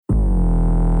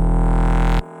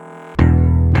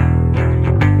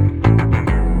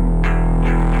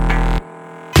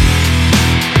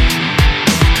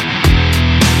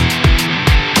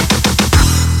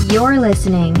You're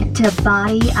listening to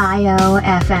BIOFM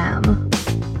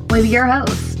with your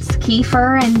hosts,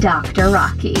 Kiefer and Dr.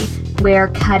 Rocky, where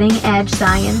cutting-edge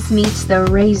science meets the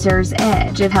razor's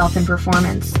edge of health and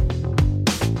performance.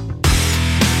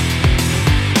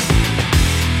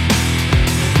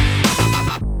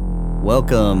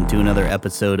 Welcome to another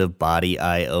episode of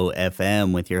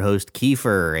BIOFM with your host,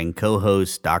 Kiefer, and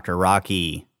co-host, Dr.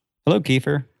 Rocky. Hello,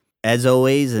 Kiefer. As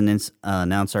always,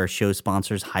 announce our show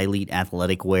sponsors, Hylete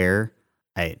Athletic Wear.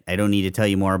 I don't need to tell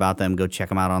you more about them. Go check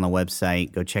them out on the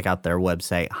website. Go check out their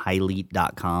website,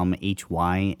 hylete.com,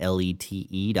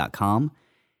 HYLETE.com.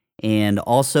 And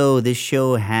also, this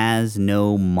show has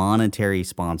no monetary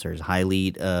sponsors.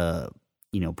 Hylete,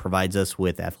 provides us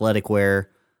with athletic wear,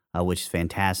 which is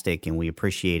fantastic, and we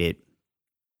appreciate it.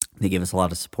 They give us a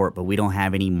lot of support, but we don't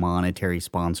have any monetary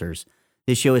sponsors.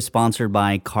 This show is sponsored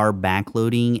by Carb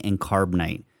Backloading and Carb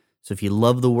Night. So if you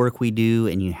love the work we do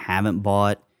and you haven't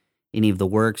bought any of the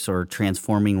works or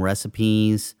transforming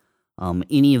recipes,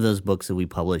 any of those books that we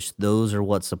publish, those are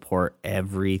what support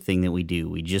everything that we do.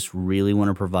 We just really want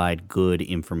to provide good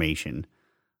information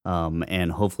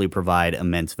and hopefully provide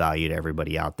immense value to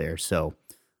everybody out there. So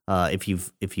if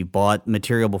you've bought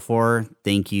material before,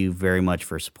 thank you very much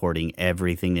for supporting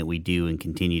everything that we do and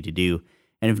continue to do.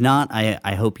 And if not,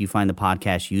 I hope you find the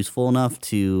podcast useful enough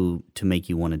to make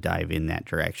you want to dive in that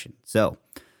direction. So,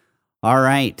 all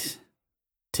right.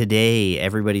 Today,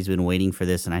 everybody's been waiting for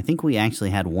this, and I think we actually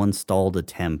had one stalled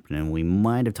attempt, and we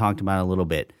might have talked about it a little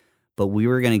bit, but we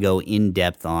were going to go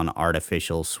in-depth on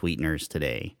artificial sweeteners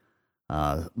today.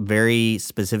 Very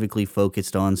specifically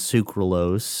focused on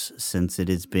sucralose, since it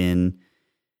has been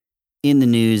in the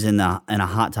news and a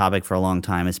hot topic for a long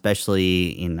time,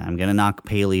 especially I'm going to knock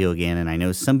paleo again, and I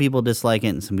know some people dislike it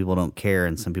and some people don't care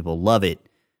and some people love it,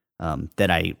 that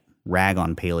I rag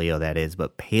on paleo, that is,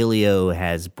 but paleo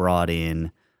has brought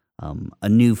in a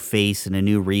new face and a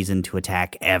new reason to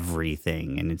attack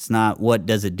everything, and it's not what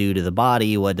does it do to the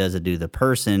body, what does it do to the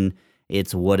person,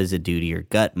 it's what does it do to your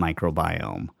gut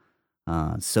microbiome.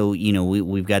 So,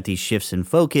 we've got these shifts in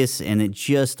focus, and it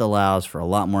just allows for a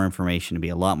lot more information to be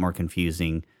a lot more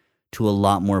confusing to a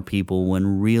lot more people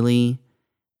when really,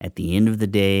 at the end of the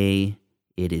day,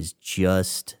 it is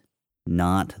just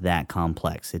not that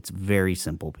complex. It's very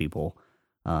simple, people.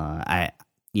 I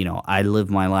live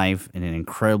my life in an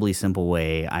incredibly simple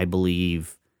way. I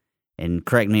believe, and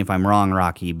correct me if I'm wrong,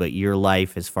 Rocky, but your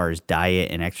life as far as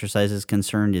diet and exercise is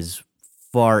concerned is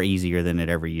far easier than it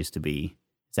ever used to be.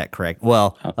 Is that correct?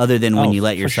 Well, other than when you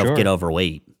let yourself get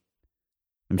overweight.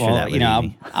 I'm sure that was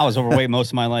easy. I was overweight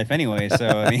most of my life anyway, so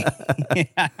I mean,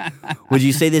 would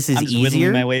you say this is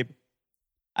easier?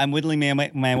 I'm whittling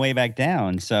my way back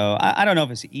down. So I don't know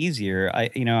if it's easier.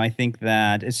 I think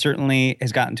that it certainly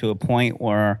has gotten to a point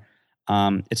where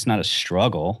it's not a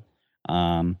struggle.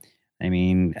 So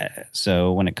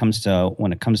when it comes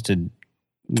to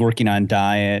working on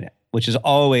diet, which is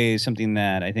always something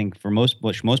that I think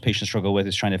which most patients struggle with,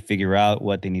 is trying to figure out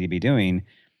what they need to be doing.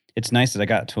 It's nice that I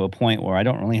got to a point where I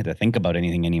don't really have to think about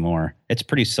anything anymore. It's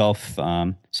pretty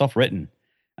self-written.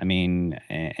 Find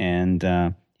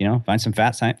some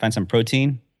fat, find some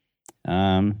protein,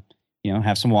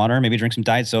 have some water, maybe drink some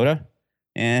diet soda,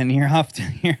 and you're off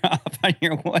on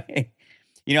your way.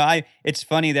 It's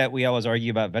funny that we always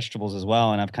argue about vegetables as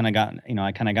well, and I've kind of gotten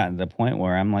to the point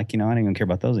where I'm like, I don't even care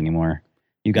about those anymore.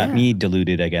 You got me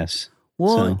deluded, I guess.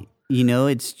 Well,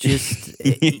 it's just,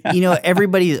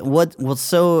 everybody,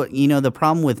 the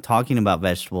problem with talking about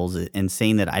vegetables and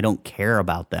saying that I don't care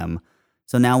about them.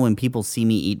 So now when people see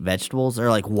me eat vegetables, they're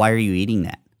like, why are you eating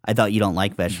that? I thought you don't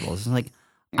like vegetables. It's like,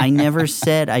 I never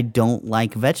said I don't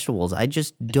like vegetables. I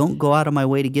just don't go out of my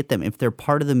way to get them. If they're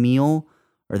part of the meal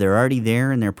or they're already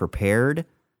there and they're prepared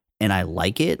and I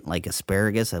like it, like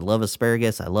asparagus, I love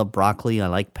asparagus, I love broccoli, I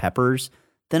like peppers,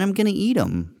 then I'm going to eat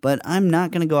them. But I'm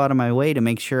not going to go out of my way to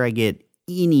make sure I get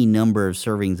any number of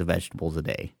servings of vegetables a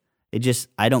day.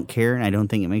 I don't care, and I don't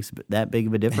think it makes that big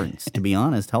of a difference, to be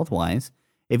honest, health-wise.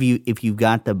 If you've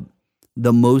got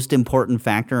the most important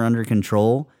factor under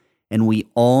control, and we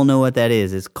all know what that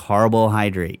is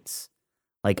carbohydrates.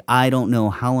 Like, I don't know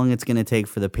how long it's going to take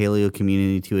for the paleo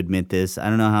community to admit this. I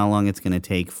don't know how long it's going to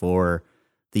take for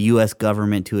the U.S.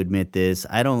 government to admit this.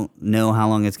 I don't know how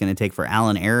long it's going to take for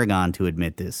Alan Aragon to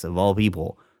admit this, of all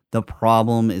people. The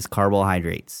problem is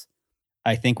carbohydrates.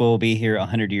 I think we'll be here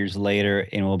 100 years later,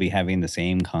 and we'll be having the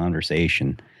same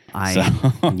conversation. I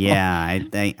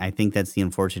think that's the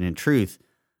unfortunate truth.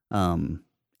 It's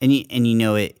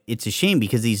a shame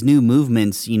because these new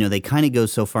movements, they kind of go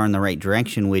so far in the right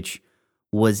direction, which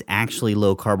was actually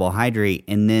low carbohydrate,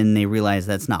 and then they realized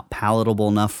that's not palatable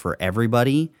enough for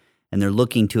everybody. and they're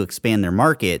looking to expand their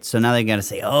market. So now they got to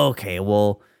say, oh, okay,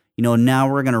 well,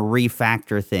 now we're going to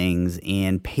refactor things,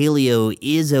 and paleo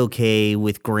is okay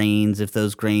with grains if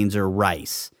those grains are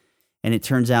rice. And it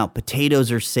turns out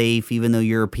potatoes are safe, even though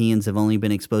Europeans have only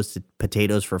been exposed to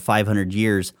potatoes for 500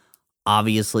 years.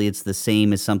 Obviously, it's the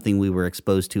same as something we were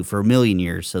exposed to for 1,000,000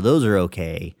 years, so those are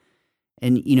okay.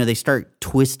 And, they start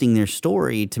twisting their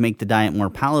story to make the diet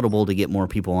more palatable to get more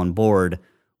people on board,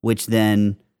 which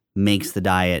then makes the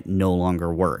diet no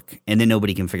longer work. And then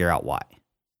nobody can figure out why.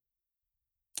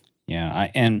 Yeah,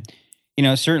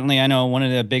 certainly I know one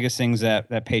of the biggest things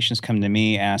that patients come to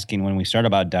me asking when we start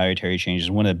about dietary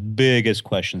changes, one of the biggest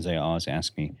questions they always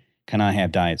ask me, can I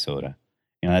have diet soda?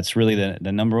 That's really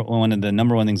one of the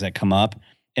number one things that come up.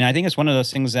 And I think it's one of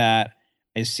those things that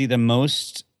I see the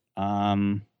most, I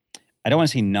don't want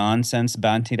to say nonsense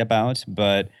bandied about,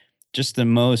 but just the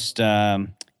most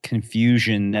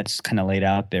confusion that's kind of laid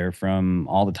out there from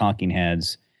all the talking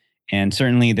heads. And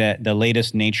certainly the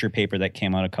latest Nature paper that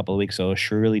came out a couple of weeks ago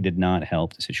surely did not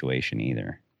help the situation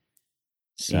either.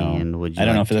 So I don't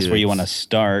know if that's where you want to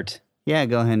start. Yeah,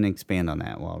 go ahead and expand on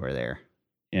that while we're there.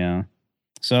 Yeah.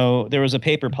 So there was a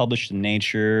paper published in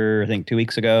Nature, I think 2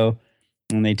 weeks ago,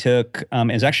 and they took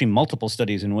it's actually multiple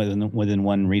studies within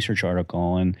one research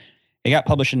article, and it got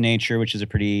published in Nature, which is a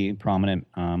pretty prominent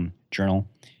journal.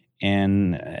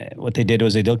 And what they did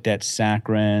was they looked at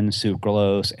saccharin,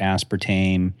 sucralose,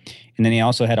 aspartame, and then they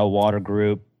also had a water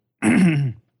group,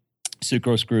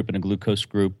 sucrose group, and a glucose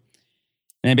group.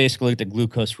 And they basically looked at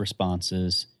glucose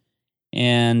responses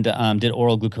and did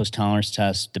oral glucose tolerance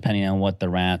tests depending on what the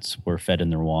rats were fed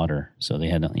in their water. So they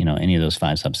had, any of those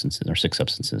 5 substances or 6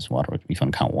 substances. Water, if you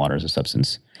want to count water as a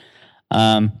substance.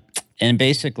 And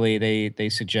basically, they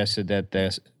suggested that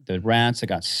the rats that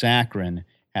got saccharin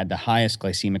had the highest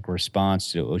glycemic response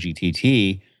to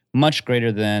OGTT, much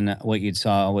greater than what you'd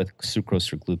saw with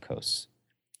sucrose or glucose.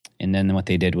 And then what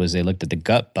they did was they looked at the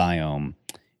gut biome,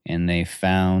 and they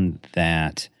found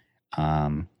that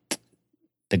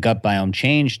the gut biome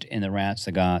changed in the rats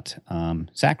that got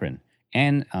saccharin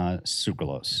and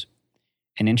sucralose.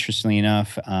 And interestingly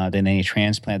enough, then they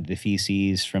transplanted the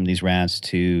feces from these rats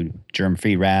to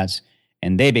germ-free rats,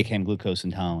 and they became glucose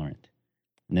intolerant.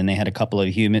 And then they had a couple of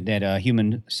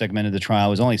human segment of the trial.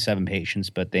 It was only 7 patients,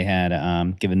 but they had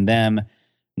given them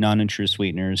non-intrusive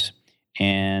sweeteners,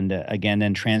 and again,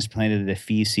 then transplanted the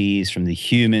feces from the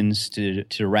humans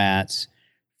to rats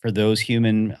for those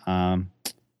human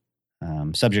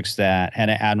subjects that had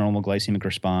an abnormal glycemic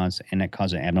response, and that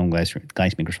caused an abnormal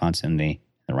glycemic response in the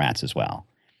rats as well.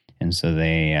 And so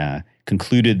they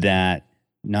concluded that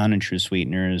non-intrusive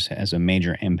sweeteners has a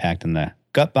major impact on the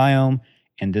gut biome,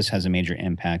 and this has a major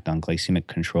impact on glycemic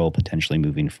control potentially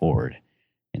moving forward,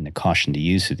 and the caution to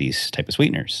use of these type of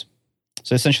sweeteners.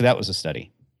 So essentially that was a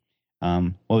study.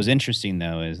 What was interesting,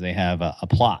 though, is they have a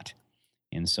plot.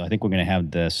 And so I think we're going to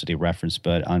have the study reference,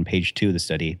 but on page 2 of the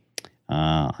study,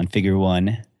 on figure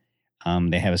 1,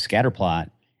 they have a scatter plot.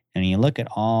 And you look at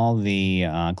all the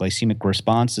glycemic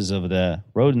responses of the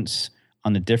rodents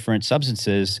on the different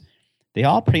substances, they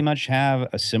all pretty much have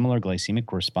a similar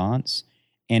glycemic response.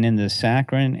 And in the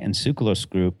saccharin and sucralose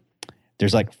group,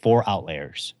 there's like 4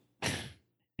 outliers.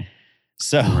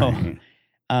 So, right.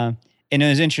 And it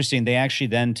was interesting. They actually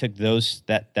then took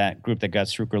that group that got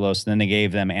sucralose, and then they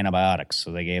gave them antibiotics.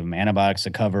 So they gave them antibiotics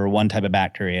to cover one type of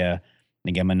bacteria.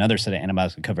 They gave them another set of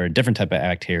antibiotics to cover a different type of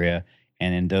bacteria.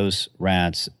 And in those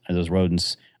rats, or those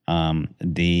rodents,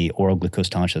 the oral glucose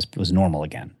tolerance test was normal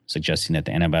again, suggesting that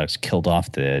the antibiotics killed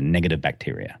off the negative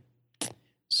bacteria.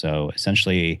 So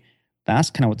essentially, that's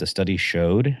kind of what the study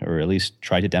showed, or at least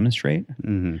tried to demonstrate.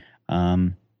 Mm-hmm.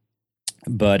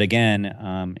 But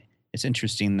again, it's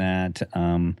interesting that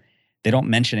they don't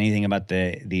mention anything about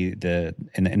the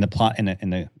in the plot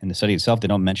in the study itself. They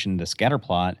don't mention the scatter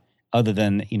plot, other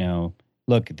than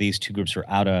look, these 2 groups are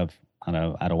out of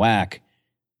whack.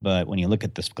 But when you look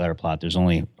at the scatter plot, there's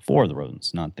only 4 of the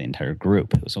rodents, not the entire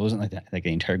group. So it wasn't like that, like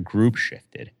the entire group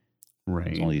shifted. Right.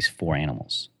 There's only these 4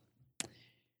 animals.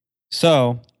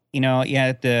 So you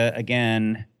have to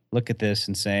again look at this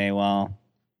and say, well,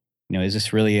 is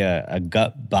this really a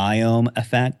gut biome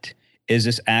effect? Is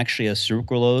this actually a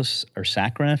sucralose or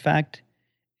saccharin effect?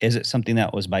 Is it something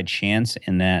that was by chance,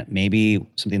 and that maybe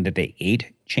something that they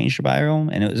ate changed their biome,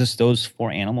 and it was just those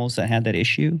 4 animals that had that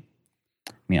issue?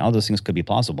 I mean, all those things could be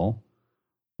plausible.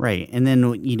 Right. And then,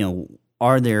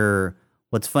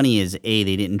 what's funny is, they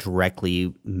didn't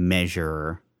directly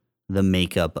measure the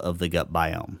makeup of the gut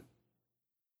biome.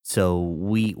 So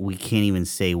we can't even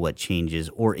say what changes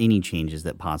or any changes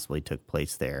that possibly took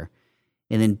place there.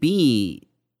 And then B,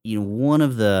 one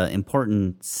of the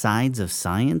important sides of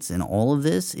science in all of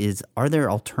this is, are there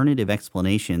alternative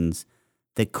explanations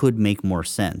that could make more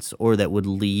sense, or that would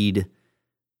lead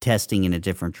testing in a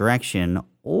different direction,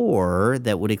 or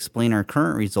that would explain our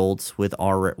current results with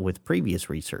previous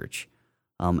research?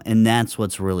 And that's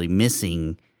what's really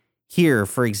missing here.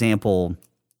 For example,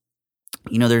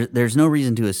 there's no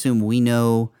reason to assume we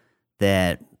know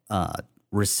that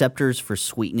receptors for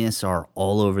sweetness are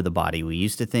all over the body. We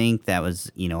used to think that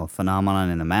was, a phenomenon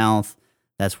in the mouth.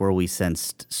 That's where we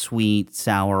sensed sweet,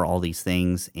 sour, all these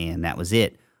things, and that was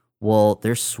it. Well,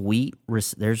 there's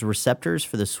receptors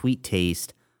for the sweet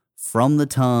taste from the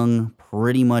tongue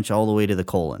pretty much all the way to the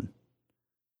colon.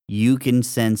 You can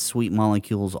sense sweet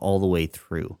molecules all the way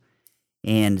through.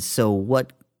 And so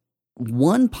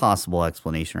one possible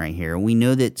explanation right here, we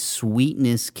know that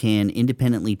sweetness can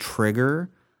independently trigger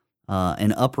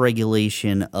an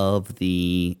upregulation of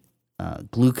the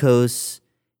glucose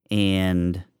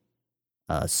and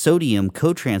sodium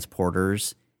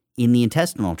cotransporters in the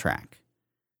intestinal tract.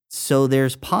 So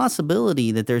there's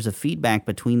possibility that there's a feedback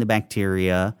between the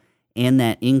bacteria and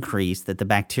that increase, that the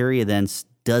bacteria then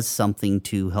does something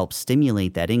to help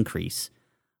stimulate that increase.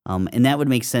 And that would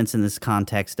make sense in this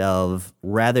context of,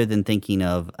 rather than thinking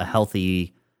of a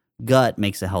healthy gut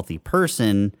makes a healthy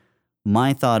person,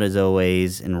 my thought is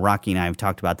always, and Rocky and I have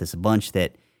talked about this a bunch,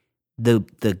 that the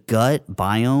gut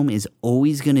biome is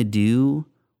always going to do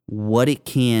what it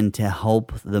can to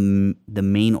help the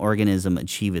main organism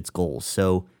achieve its goals.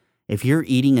 So if you're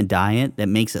eating a diet that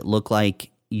makes it look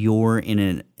like you're in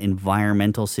an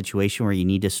environmental situation where you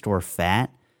need to store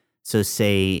fat, so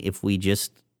say if we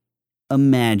just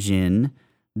imagine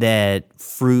that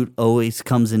fruit always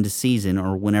comes into season,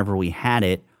 or whenever we had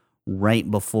it right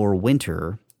before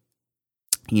winter,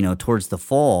 towards the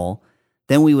fall,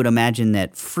 then we would imagine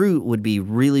that fruit would be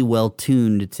really well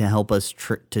tuned to help us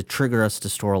to trigger us to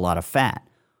store a lot of fat.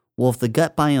 Well, if the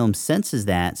gut biome senses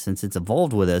that, since it's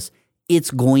evolved with us,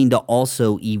 it's going to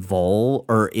also evolve,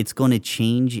 or it's going to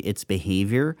change its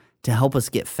behavior to help us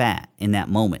get fat in that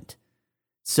moment.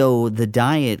 So the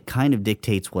diet kind of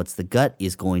dictates what the gut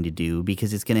is going to do,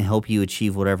 because it's going to help you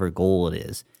achieve whatever goal it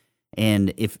is.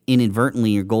 And if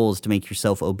inadvertently your goal is to make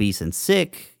yourself obese and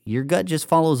sick, your gut just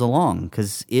follows along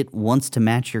because it wants to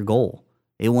match your goal.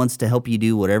 It wants to help you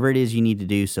do whatever it is you need to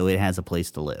do so it has a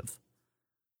place to live.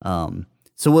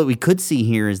 So what we could see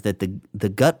here is that the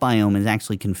gut biome is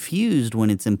actually confused when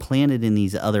it's implanted in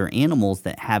these other animals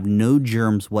that have no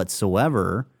germs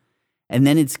whatsoever, and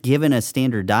then it's given a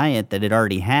standard diet that it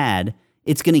already had.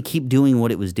 It's going to keep doing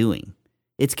what it was doing.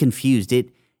 It's confused.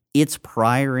 Its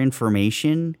prior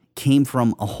information came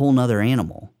from a whole nother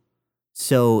animal.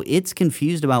 So it's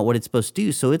confused about what it's supposed to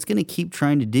do. So it's going to keep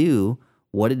trying to do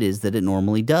what it is that it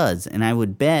normally does. And I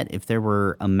would bet if there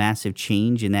were a massive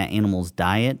change in that animal's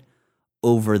diet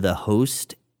over the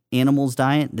host animal's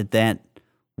diet, that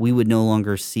we would no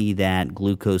longer see that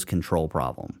glucose control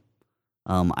problem.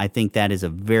 I think that is a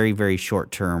very, very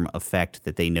short-term effect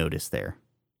that they noticed there.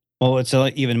 Well, what's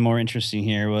even more interesting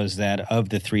here was that of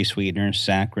the three sweeteners,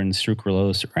 saccharin,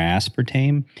 sucralose, or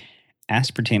aspartame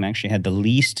actually had the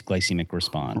least glycemic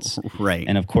response. Right.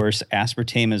 And of course,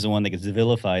 aspartame is the one that gets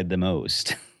vilified the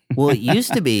most. Well, it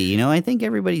used to be, I think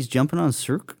everybody's jumping on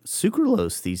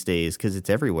sucralose these days because it's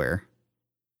everywhere.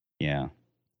 Yeah.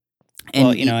 And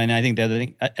well, and I think the other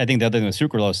thing with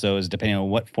sucralose, though, is depending on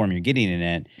what form you're getting in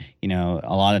it,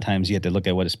 a lot of times you have to look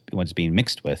at what's being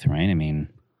mixed with, right? I mean,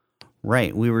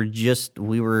 right.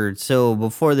 So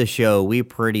before the show, we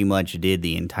pretty much did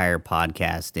the entire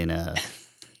podcast in a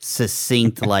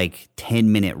succinct,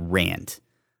 10-minute rant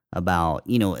about,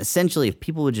 essentially if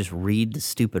people would just read the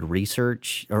stupid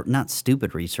research, or not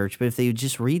stupid research, but if they would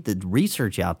just read the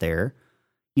research out there,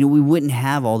 we wouldn't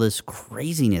have all this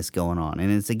craziness going on.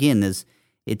 And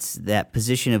it's that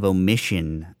position of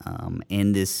omission,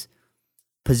 and this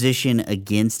position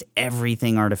against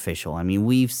everything artificial. I mean,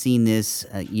 we've seen this,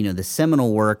 the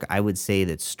seminal work, I would say,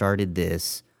 that started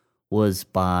this was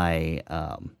by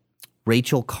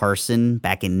Rachel Carson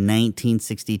back in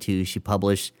 1962. She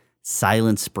published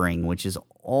Silent Spring, which is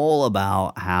all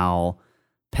about how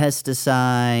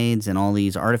pesticides and all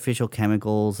these artificial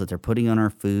chemicals that they're putting on our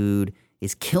food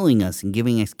is killing us and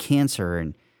giving us cancer.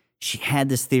 And she had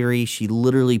this theory. She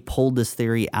literally pulled this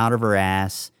theory out of her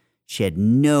ass. She had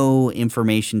no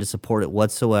information to support it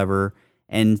whatsoever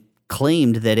and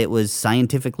claimed that it was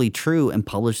scientifically true and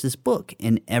published this book.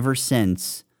 And ever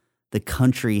since, the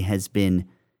country has been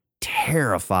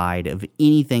terrified of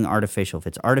anything artificial. If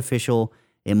it's artificial,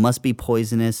 it must be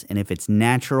poisonous. And if it's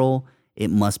natural, it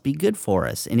must be good for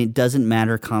us. And it doesn't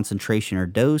matter concentration or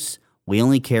dose. We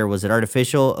only care, was it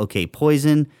artificial? Okay,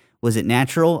 poison. Was it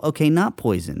natural? Okay, not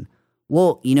poison.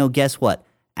 Well, guess what?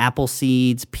 Apple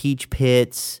seeds, peach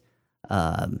pits,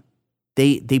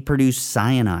 they produce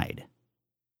cyanide.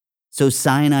 So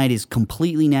cyanide is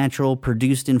completely natural,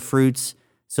 produced in fruits.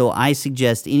 So I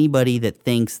suggest anybody that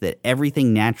thinks that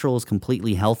everything natural is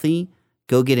completely healthy,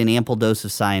 go get an ample dose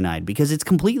of cyanide because it's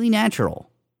completely natural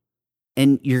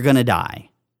and you're going to die.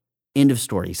 End of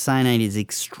story. Cyanide is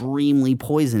extremely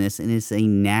poisonous and it's a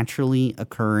naturally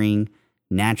occurring,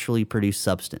 naturally produced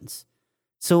substance.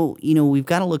 So, we've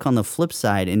got to look on the flip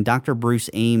side, and Dr. Bruce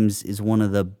Ames is one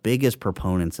of the biggest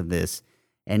proponents of this,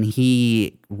 and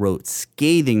he wrote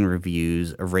scathing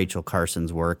reviews of Rachel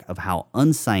Carson's work of how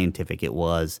unscientific it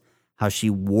was, how she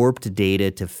warped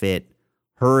data to fit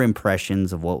her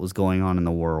impressions of what was going on in the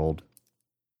world.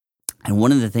 And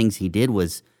one of the things he did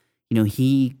was,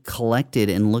 he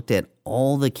collected and looked at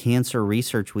all the cancer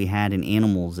research we had in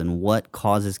animals and what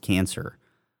causes cancer,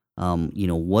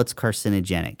 what's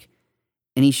carcinogenic.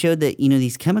 And he showed that,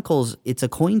 these chemicals, it's a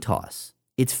coin toss.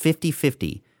 It's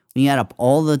 50-50. When you add up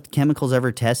all the chemicals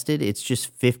ever tested, it's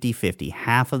just 50-50.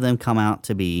 Half of them come out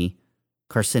to be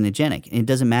carcinogenic. And it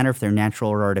doesn't matter if they're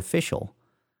natural or artificial.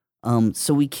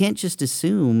 So we can't just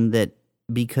assume that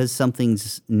because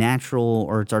something's natural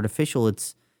or it's artificial,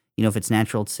 it's, if it's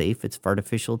natural, it's safe. If it's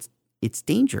artificial, it's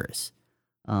dangerous.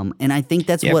 And I think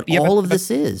that's what all of this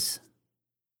is.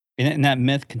 And that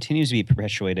myth continues to be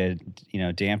perpetuated,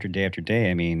 day after day after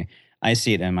day. I mean, I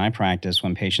see it in my practice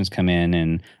when patients come in,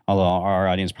 and although our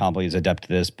audience probably is adept to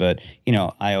this, but,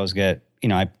 I always get,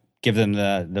 I give them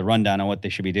the rundown on what they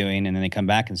should be doing, and then they come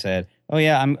back and said, oh,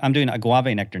 yeah, I'm doing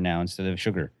agave nectar now instead of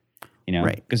sugar,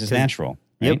 right? Because it's natural,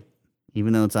 right? Yep.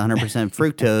 Even though it's 100%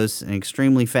 fructose and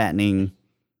extremely fattening,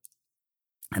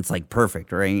 it's like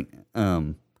perfect, right?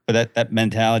 But that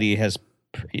mentality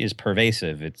is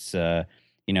pervasive. It's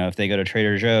if they go to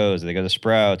Trader Joe's, or they go to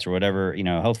Sprouts, or whatever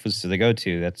health foods they go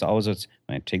to, that's always what's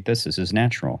take this. This is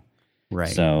natural, right?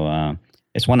 So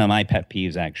it's one of my pet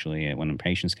peeves actually. When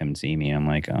patients come and see me, I'm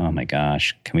like, oh my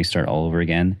gosh, can we start all over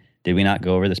again? Did we not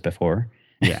go over this before?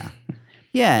 Yeah,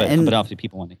 yeah, but obviously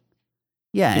people want to.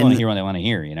 Yeah, people want to hear what they want to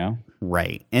hear,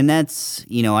 Right. And that's,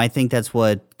 I think that's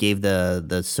what gave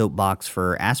the soapbox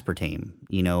for aspartame.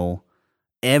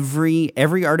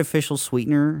 Every artificial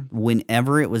sweetener,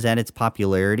 whenever it was at its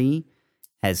popularity,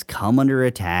 has come under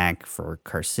attack for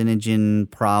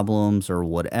carcinogen problems or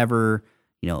whatever,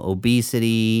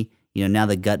 obesity. Now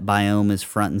the gut biome is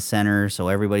front and center, so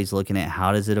everybody's looking at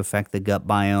how does it affect the gut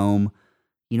biome.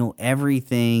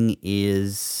 Everything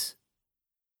is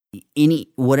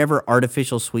whatever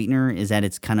artificial sweetener is at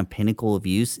its kind of pinnacle of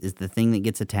use is the thing that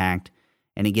gets attacked,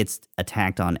 and it gets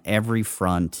attacked on every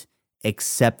front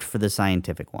except for the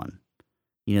scientific one.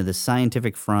 The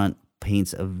scientific front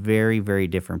paints a very, very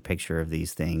different picture of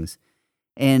these things.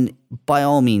 And by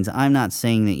all means, I'm not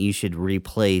saying that you should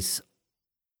replace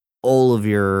all of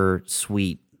your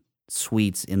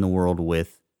sweets in the world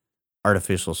with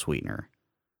artificial sweetener.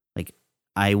 Like,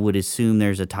 I would assume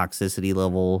there's a toxicity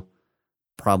level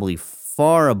probably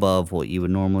far above what you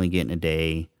would normally get in a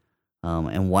day.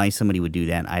 And why somebody would do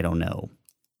that, I don't know.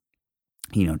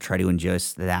 Try to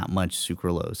ingest that much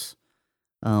sucralose.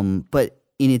 But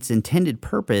in its intended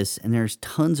purpose, and there's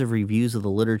tons of reviews of the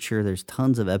literature, there's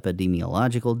tons of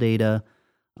epidemiological data,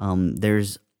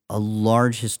 there's a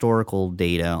large historical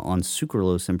data on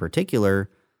sucralose in particular.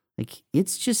 Like,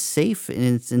 it's just safe in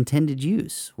its intended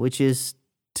use, which is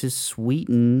to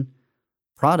sweeten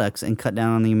products and cut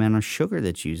down on the amount of sugar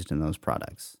that's used in those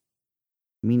products.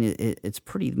 I mean, it's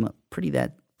pretty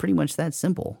much that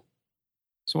simple.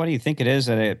 So why do you think it is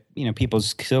that people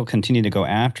still continue to go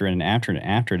after it and after it and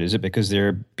after it? Is it because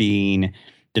they're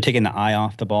taking the eye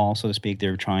off the ball, so to speak?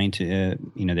 They're trying to,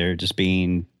 they're just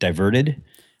being diverted.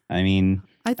 I mean,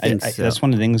 I think so. That's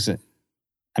one of the things that,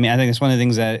 I think it's one of the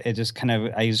things that it just kind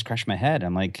of, I just crash my head.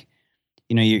 I'm like,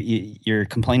 you're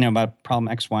complaining about problem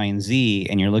X, Y, and Z,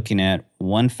 and you're looking at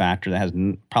one factor that has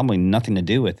probably nothing to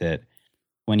do with it,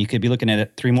 when you could be looking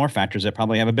at three more factors that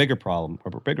probably have a bigger problem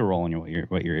or a bigger role in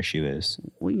what your issue is.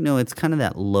 Well, it's kind of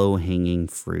that low-hanging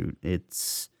fruit.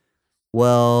 It's,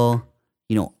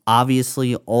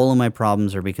 obviously all of my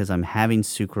problems are because I'm having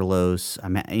sucralose.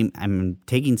 I'm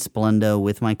taking Splenda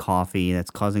with my coffee. That's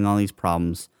causing all these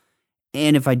problems.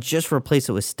 And if I just replace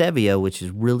it with stevia, which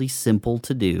is really simple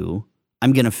to do,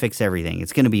 I'm going to fix everything.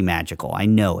 It's going to be magical. I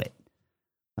know it.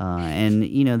 And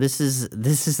this is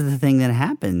the thing that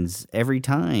happens every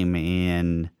time.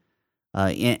 And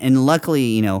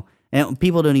luckily, and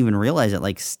people don't even realize it.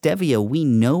 Like stevia, we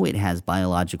know it has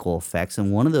biological effects.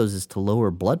 And one of those is to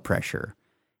lower blood pressure.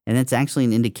 And that's actually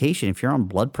an indication. If you're on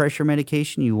blood pressure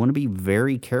medication, you want to be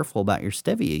very careful about your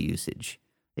stevia usage.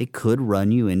 It could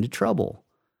run you into trouble.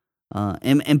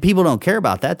 And people don't care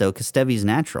about that, though, because stevia is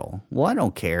natural. Well, I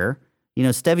don't care.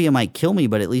 Stevia might kill me,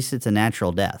 but at least it's a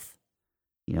natural death,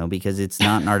 because it's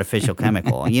not an artificial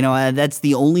chemical. That's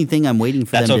the only thing I'm waiting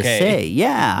for them to say.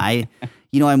 Yeah,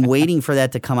 I'm waiting for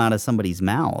that to come out of somebody's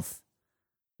mouth.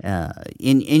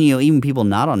 Even people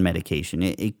not on medication,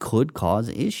 it could cause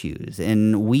issues,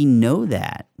 and we know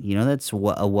that. That's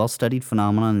a well-studied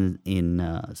phenomenon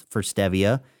for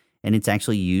stevia, and it's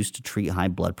actually used to treat high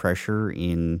blood pressure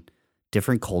in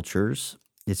different cultures.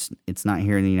 It's not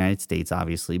here in the United States,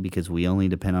 obviously, because we only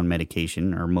depend on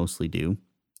medication, or mostly do.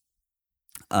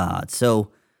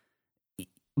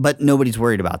 But nobody's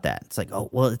worried about that. It's like, oh,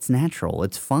 well, it's natural,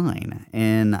 it's fine,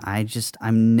 and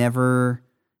I'm never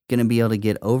gonna be able to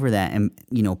get over that. And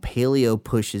paleo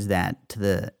pushes that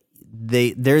to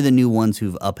they're the new ones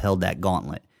who've upheld that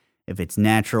gauntlet. If it's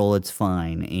natural, it's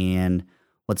fine. And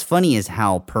what's funny is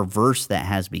how perverse that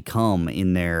has become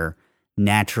in their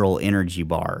natural energy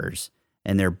bars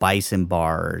and their bison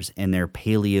bars and their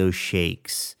paleo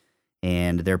shakes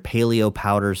and their paleo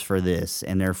powders for this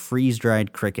and their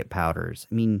freeze-dried cricket powders.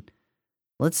 I mean,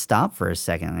 let's stop for a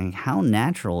second. Like, how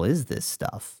natural is this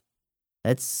stuff?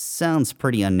 That sounds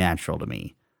pretty unnatural to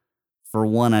me. For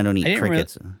one, I don't eat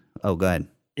crickets. Oh, go ahead.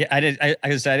 Yeah, I did. I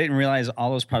didn't realize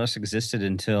all those products existed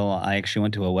until I actually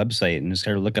went to a website and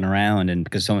started looking around. And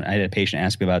because I had a patient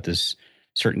ask me about this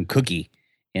certain cookie,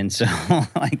 and so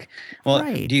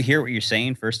right. Do you hear what you're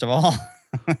saying? First of all,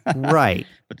 right.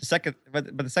 But the second, I went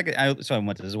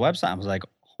to this website. I was like,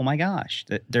 oh my gosh,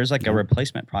 there's like a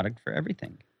replacement product for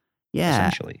everything. Yeah,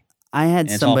 essentially. I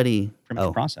had somebody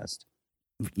processed.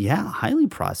 Yeah, highly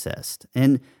processed.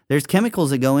 And there's chemicals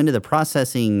that go into the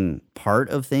processing part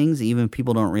of things. Even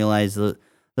people don't realize that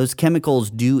those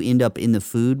chemicals do end up in the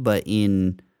food, but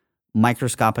in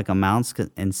microscopic amounts.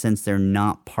 And since they're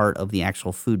not part of the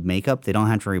actual food makeup, they don't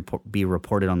have to be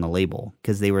reported on the label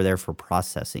because they were there for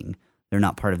processing. They're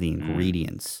not part of the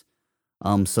ingredients.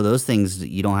 So those things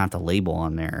you don't have to label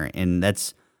on there. And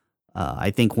that's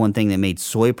I think one thing that made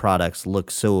soy products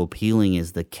look so appealing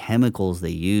is the chemicals they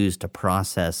use to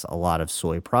process a lot of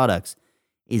soy products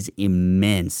is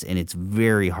immense, and it's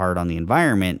very hard on the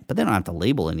environment, but they don't have to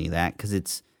label any of that because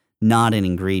it's not an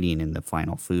ingredient in the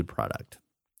final food product.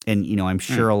 And, I'm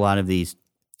sure a lot of these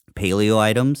paleo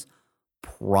items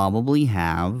probably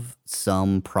have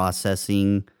some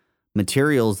processing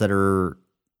materials that are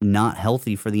not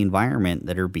healthy for the environment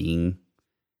that are being,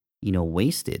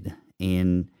 wasted.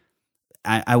 And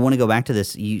I want to go back to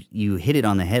this. You hit it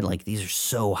on the head. Like, these are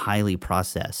so highly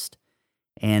processed.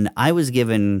 And I was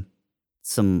given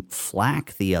some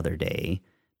flack the other day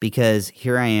because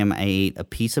here I am. I ate a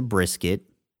piece of brisket.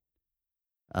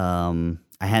 I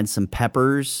had some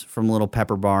peppers from Little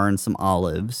Pepper Bar and some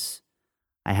olives.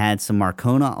 I had some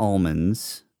Marcona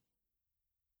almonds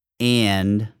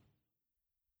and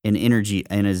a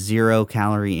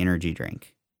 0-calorie energy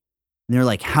drink. And they're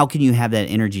like, how can you have that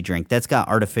energy drink? That's got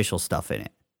artificial stuff in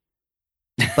it.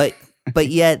 But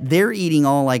yet they're eating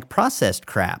all like processed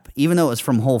crap. Even though it was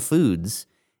from Whole Foods,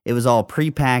 it was all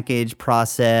prepackaged,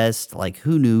 processed, like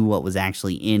who knew what was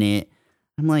actually in it.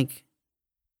 I'm like,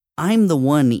 I'm the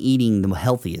one eating the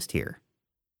healthiest here.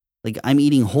 Like, I'm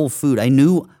eating whole food. I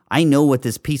know what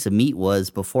this piece of meat was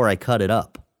before I cut it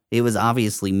up. It was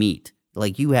obviously meat.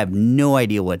 Like, you have no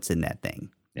idea what's in that thing.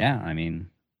 Yeah, I mean...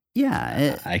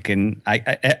 Yeah,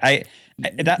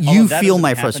 you feel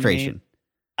my frustration.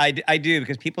 I do,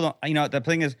 because people don't. The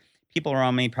thing is, people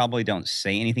around me probably don't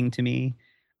say anything to me,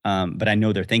 but I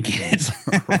know they're thinking it.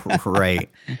 Right.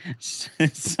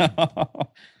 So,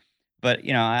 but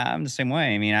I'm the same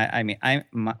way. I mean,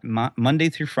 Monday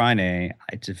through Friday,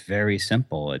 it's very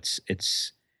simple. It's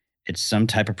some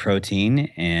type of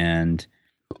protein and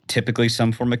typically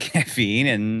some form of caffeine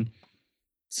and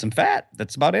some fat.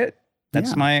 That's about it.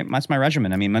 That's my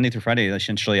regimen. I mean, Monday through Friday,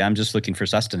 essentially, I'm just looking for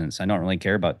sustenance. I don't really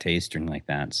care about taste or anything like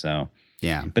that. So,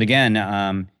 yeah. But again,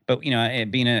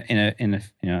 being in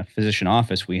a physician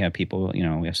office, we have people,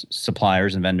 we have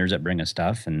suppliers and vendors that bring us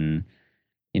stuff, and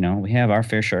we have our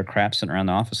fair share of crap sitting around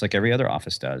the office, like every other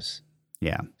office does.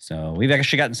 Yeah. So we've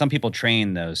actually gotten some people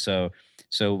trained though. So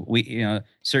we,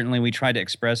 certainly we try to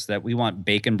express that we want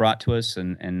bacon brought to us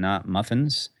and not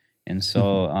muffins. And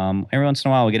so every once in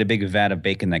a while, we get a big vat of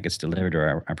bacon that gets delivered to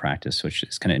our practice, which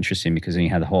is kind of interesting because then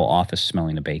you have the whole office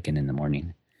smelling of bacon in the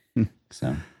morning.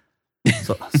 So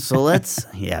let's,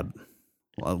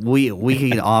 we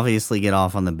can obviously get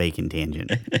off on the bacon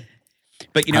tangent.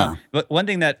 But but one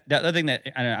thing the other thing that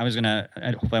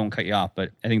I hope I won't cut you off,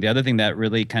 but I think the other thing that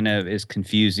really kind of is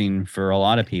confusing for a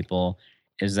lot of people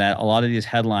is that a lot of these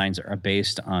headlines are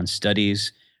based on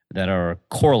studies that are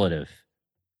correlative.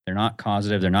 They're not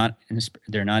causative. They're not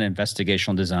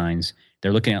investigational designs.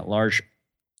 They're looking at large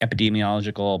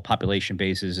epidemiological population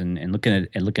bases and looking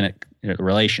at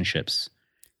relationships,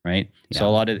 right? Yeah. So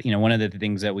a lot of one of the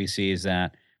things that we see is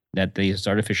that these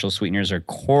artificial sweeteners are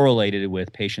correlated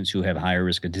with patients who have higher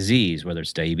risk of disease, whether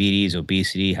it's diabetes,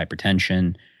 obesity,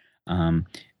 hypertension,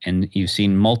 and you've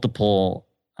seen multiple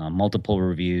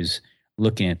reviews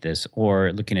looking at this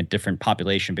or looking at different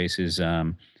population bases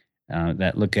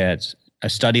that look at a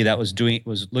study that was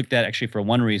looked at actually for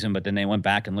one reason, but then they went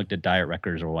back and looked at diet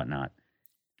records or whatnot.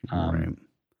 Right.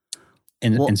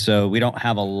 And so we don't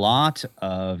have a lot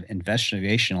of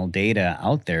investigational data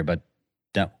out there, but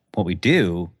what we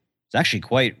do is actually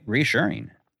quite reassuring.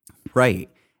 Right.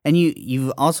 And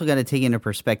you've also got to take into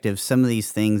perspective some of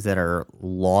these things that are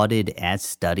lauded as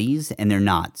studies, and they're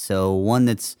not. So one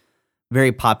that's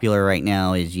very popular right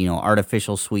now is,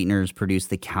 artificial sweeteners produce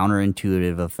the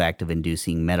counterintuitive effect of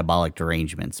inducing metabolic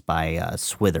derangements by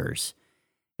Swithers.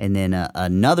 And then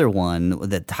another one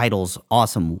that titles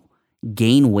awesome,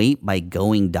 Gain Weight by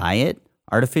Going Diet,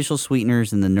 Artificial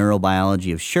Sweeteners and the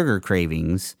Neurobiology of Sugar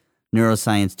Cravings,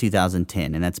 Neuroscience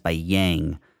 2010, and that's by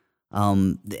Yang.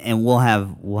 And we'll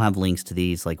have links to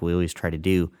these like we always try to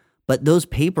do. But those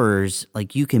papers,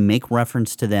 like you can make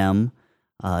reference to them.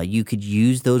 You could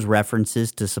use those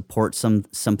references to support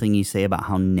something you say about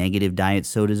how negative diet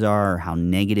sodas are, or how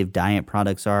negative diet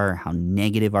products are, or how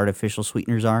negative artificial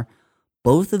sweeteners are.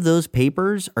 Both of those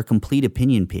papers are complete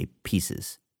opinion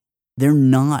pieces. They're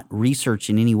not research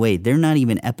in any way. They're not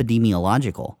even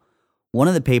epidemiological. One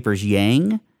of the papers,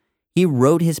 Yang, he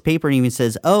wrote his paper and even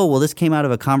says, oh, well, this came out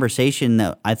of a conversation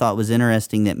that I thought was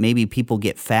interesting, that maybe people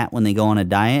get fat when they go on a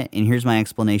diet, and here's my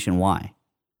explanation why.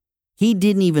 He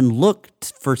didn't even look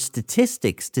for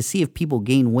statistics to see if people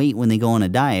gain weight when they go on a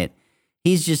diet.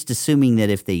 He's just assuming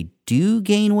that if they do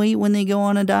gain weight when they go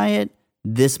on a diet,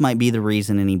 this might be the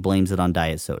reason, and he blames it on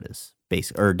diet sodas,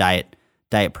 or diet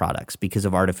products because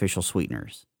of artificial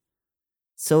sweeteners.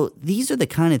 So these are the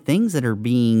kind of things that are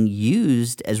being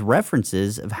used as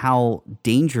references of how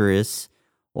dangerous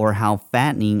or how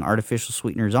fattening artificial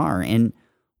sweeteners are. And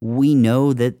we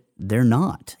know that they're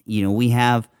not. We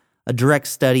have a direct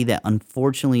study that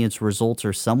unfortunately its results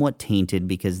are somewhat tainted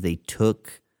because they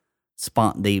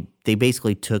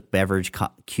basically took beverage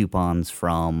coupons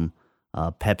from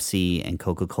Pepsi and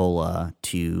Coca-Cola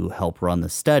to help run the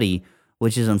study,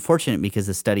 which is unfortunate because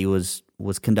the study was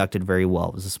conducted very well.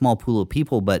 It was a small pool of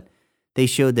people, but they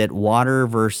showed that water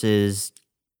versus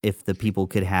if the people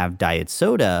could have diet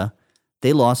soda,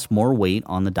 they lost more weight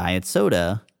on the diet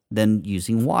soda than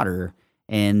using water.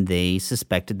 And they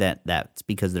suspected that that's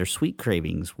because their sweet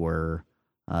cravings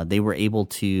they were able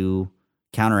to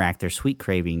counteract their sweet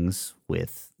cravings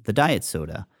with the diet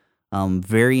soda.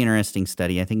 Very interesting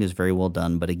study. I think it was very well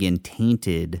done, but again,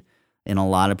 tainted in a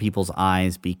lot of people's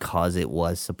eyes because it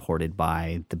was supported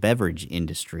by the beverage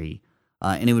industry.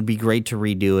 And it would be great to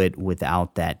redo it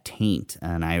without that taint.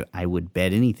 And I would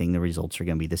bet anything the results are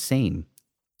going to be the same.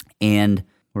 And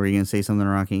were you going to say something,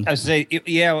 Rocky? I was going to say,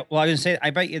 yeah. Well, I was going to say, I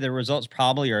bet you the results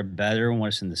probably are better than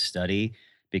what's in the study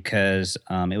because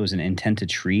it was an intent to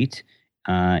treat.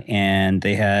 And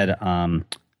they had, I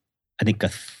think,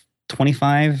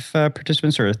 25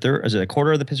 participants, or a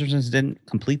quarter of the participants didn't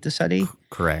complete the study.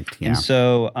 Correct. Yeah. And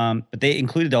so, but they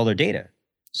included all their data.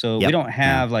 So we don't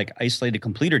have like isolated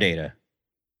completer data.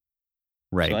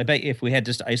 Right. So I bet if we had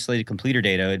just isolated completer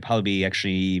data, it'd probably be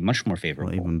actually much more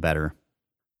favorable. Well, even better.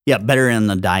 Yeah, better on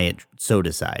the diet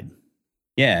soda side.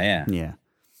 Yeah.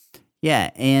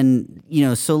 Yeah, and,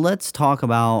 so let's talk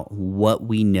about what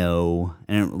we know,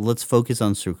 and let's focus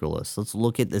on sucralose. Let's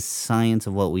look at the science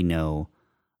of what we know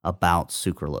about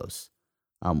sucralose.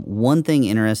 One thing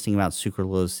interesting about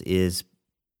sucralose is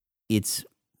it's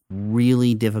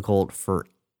really difficult for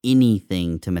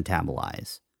anything to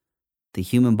metabolize. The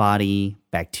human body,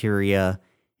 bacteria,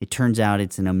 it turns out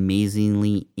it's an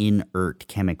amazingly inert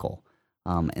chemical.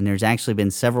 And there's actually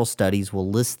been several studies, we'll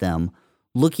list them,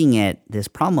 looking at this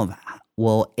problem of,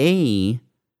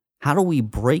 how do we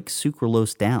break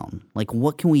sucralose down? Like,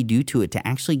 what can we do to it to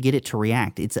actually get it to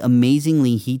react? It's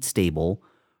amazingly heat stable,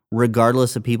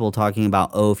 regardless of people talking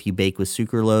about, if you bake with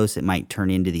sucralose, it might turn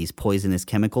into these poisonous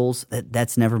chemicals.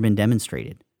 That's never been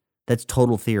demonstrated. That's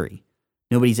total theory.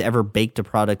 Nobody's ever baked a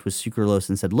product with sucralose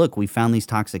and said, look, we found these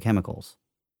toxic chemicals.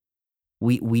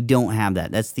 We don't have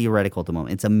that. That's theoretical at the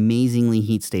moment. It's amazingly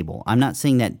heat stable. I'm not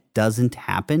saying that doesn't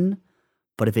happen,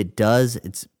 but if it does,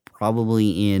 it's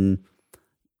probably in,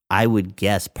 I would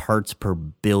guess, parts per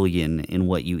billion in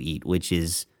what you eat, which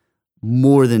is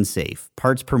more than safe.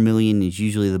 Parts per million is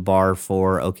usually the bar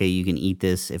for, okay, you can eat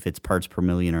this if it's parts per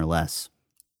million or less.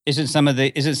 Is it some of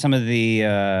the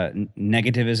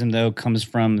negativism though comes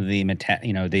from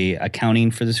the accounting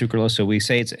for the sucralose? So we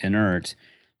say it's inert,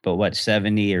 but what,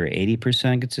 70 or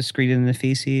 80% gets excreted in the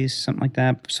feces, something like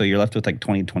that. So you're left with like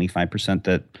 20-25%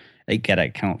 that they got to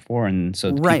account for, and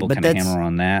so Right, people but kind of that's hammer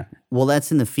on that. well,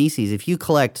 that's in the feces. If you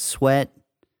collect sweat,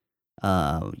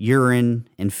 urine,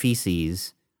 and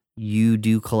feces, you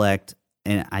do collect,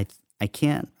 and I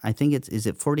think is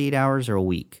it 48 hours or a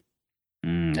week?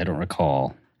 I don't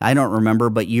recall. I don't remember,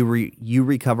 but you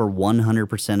recover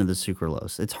 100% of the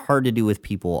sucralose. It's hard to do with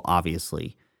people, obviously.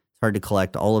 It's hard to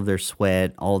collect all of their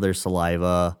sweat, all their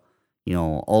saliva,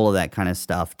 all of that kind of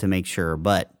stuff to make sure.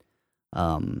 But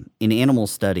in animal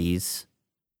studies,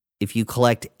 if you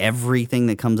collect everything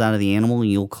that comes out of the animal,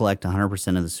 you'll collect 100%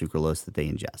 of the sucralose that they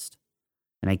ingest.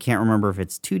 And I can't remember if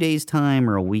it's 2 days' time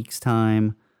or a week's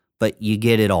time, but you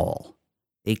get it all.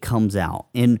 It comes out.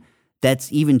 And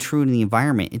that's even true in the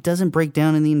environment. It doesn't break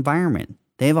down in the environment.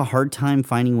 They have a hard time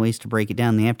finding ways to break it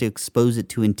down. They have to expose it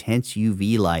to intense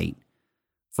UV light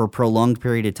for a prolonged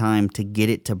period of time to get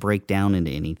it to break down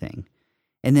into anything.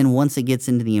 And then once it gets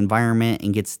into the environment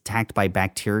and gets attacked by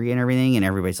bacteria and everything, and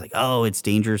everybody's like, oh, it's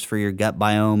dangerous for your gut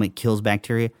biome, it kills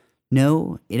bacteria.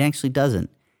 No, it actually doesn't.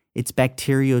 It's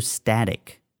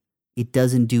bacteriostatic. It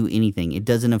doesn't do anything. It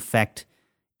doesn't affect,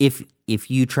 if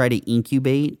you try to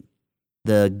incubate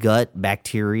the gut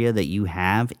bacteria that you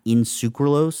have in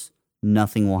sucralose,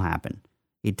 nothing will happen.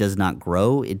 It does not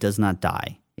grow. It does not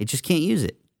die. It just can't use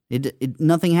it.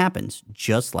 Nothing happens,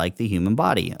 just like the human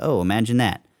body. Oh, imagine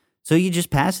that. So you just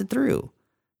pass it through.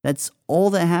 That's all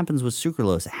that happens with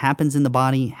sucralose. It happens in the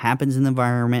body, happens in the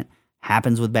environment,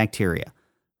 happens with bacteria.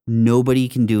 Nobody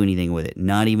can do anything with it,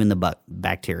 not even the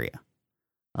bacteria.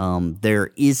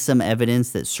 There is some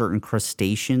evidence that certain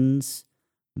crustaceans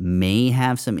may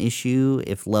have some issue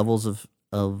if levels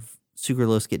of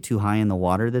sucralose get too high in the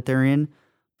water that they're in,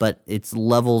 but it's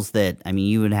levels that, I mean,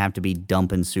 you would have to be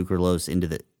dumping sucralose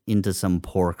into some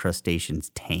poor crustacean's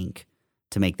tank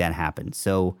to make that happen.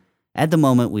 So at the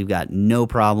moment, we've got no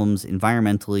problems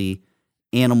environmentally.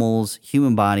 Animals,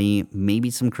 human body, maybe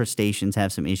some crustaceans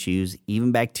have some issues.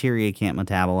 Even bacteria can't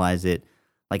metabolize it.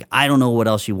 Like, I don't know what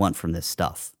else you want from this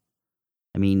stuff.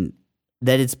 I mean,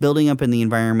 that it's building up in the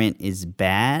environment is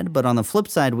bad, but on the flip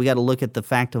side, we got to look at the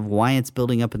fact of why it's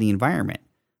building up in the environment.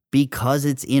 Because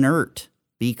it's inert.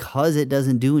 Because it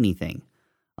doesn't do anything.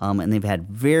 And they've had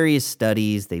various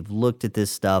studies. They've looked at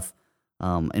this stuff.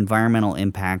 Environmental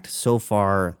impact, so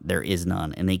far, there is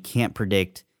none. And they can't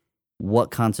predict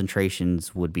what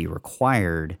concentrations would be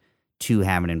required to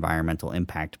have an environmental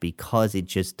impact because it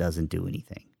just doesn't do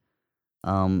anything.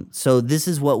 So this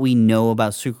is what we know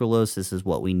about sucralose. This is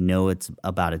what we know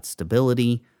about its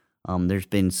stability. There's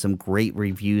been some great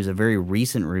reviews. A very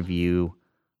recent review,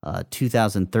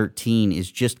 2013,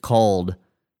 is just called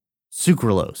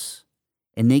Sucralose.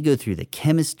 And they go through the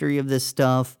chemistry of this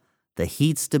stuff, the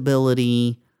heat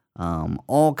stability,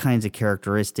 all kinds of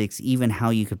characteristics, even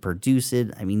how you could produce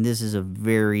it. I mean, this is a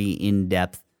very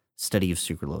in-depth study of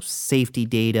sucralose. Safety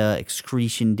data,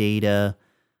 excretion data,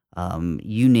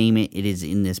 you name it, it is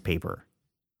in this paper.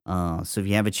 So if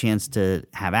you have a chance to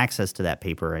have access to that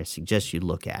paper, I suggest you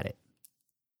look at it.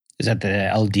 Is that the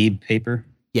Aldib paper?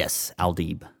 Yes,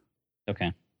 Aldib.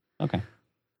 Okay.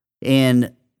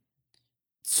 And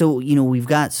so,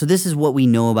 so this is what we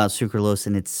know about sucralose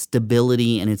and its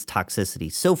stability and its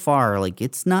toxicity. So far, like,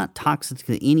 it's not toxic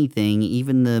to anything,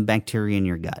 even the bacteria in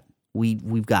your gut.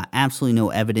 We've got absolutely no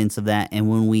evidence of that. And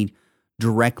when we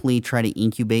directly try to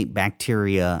incubate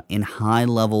bacteria in high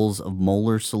levels of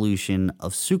molar solution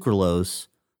of sucralose,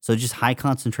 so just high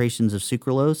concentrations of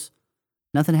sucralose,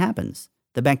 nothing happens.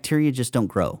 The bacteria just don't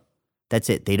grow. That's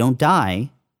it. They don't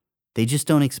die. They just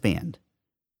don't expand.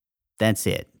 That's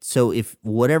it. So if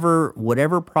whatever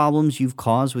problems you've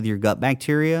caused with your gut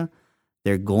bacteria,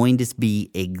 they're going to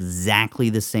be exactly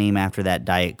the same after that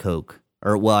Diet Coke.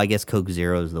 Or, well, I guess Coke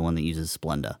Zero is the one that uses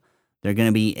Splenda. They're going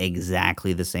to be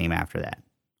exactly the same after that.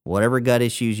 Whatever gut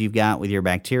issues you've got with your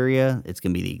bacteria, it's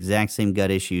going to be the exact same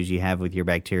gut issues you have with your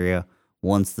bacteria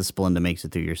once the Splenda makes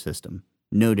it through your system.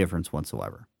 No difference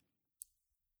whatsoever.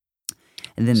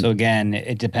 And then, so again,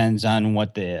 it depends on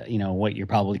what you're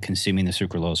probably consuming the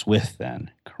sucralose with then,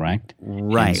 correct?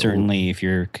 Right. And certainly if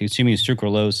you're consuming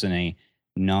sucralose in a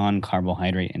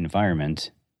non-carbohydrate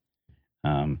environment,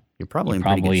 you're probably you in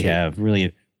pretty good shape.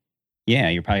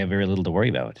 You probably have very little to worry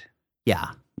about.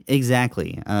 Yeah,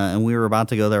 exactly. And we were about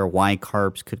to go there, why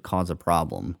carbs could cause a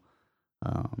problem.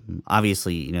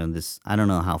 Obviously, this, I don't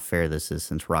know how fair this is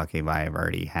since Rocky and I have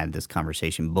already had this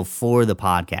conversation before the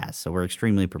podcast, so we're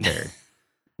extremely prepared.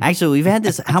 Actually, we've had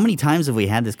this, how many times have we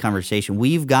had this conversation?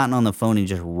 We've gotten on the phone and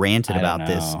just ranted about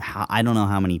this. I don't know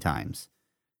how many times.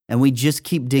 And we just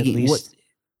keep digging.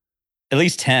 At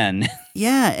least 10.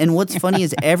 Yeah, and what's funny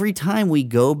is every time we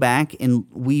go back and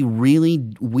we've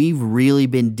really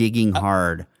been digging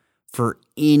hard for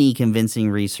any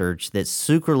convincing research that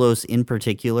sucralose in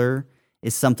particular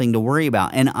is something to worry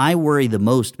about. And I worry the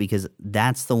most because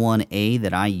that's the one, A,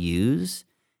 that I use,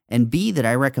 and B, that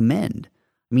I recommend.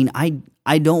 I mean,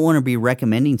 I don't want to be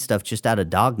recommending stuff just out of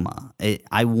dogma.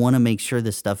 I want to make sure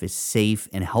this stuff is safe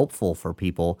and helpful for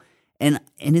people. And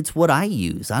it's what I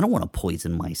use. I don't want to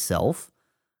poison myself.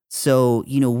 So,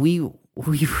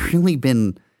 we've really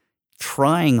been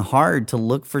trying hard to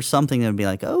look for something that would be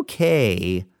like,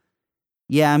 okay,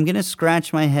 yeah, I'm going to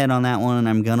scratch my head on that one and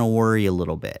I'm going to worry a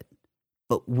little bit.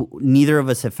 But neither of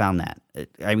us have found that.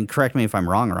 I mean, correct me if I'm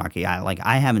wrong, Rocky.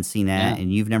 I haven't seen that,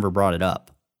 and you've never brought it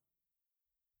up.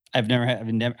 I've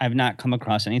not come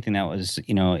across anything that was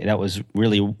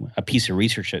really a piece of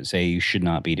research that say you should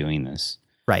not be doing this.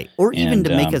 Right. Or even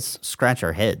to make us scratch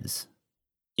our heads.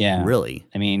 Yeah. Really.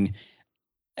 I mean,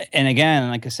 and again,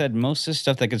 like I said, most of the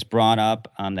stuff that gets brought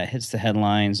up that hits the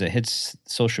headlines, that hits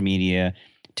social media,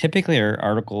 typically are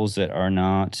articles that are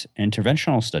not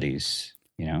interventional studies,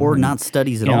 Or not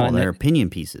studies at all. They're opinion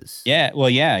pieces. Yeah. Well,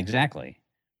 yeah, exactly.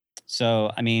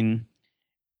 So, I mean,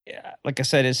 like I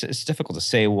said, it's difficult to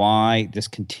say why this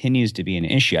continues to be an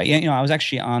issue. I was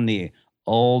actually on the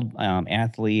old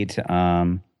athlete,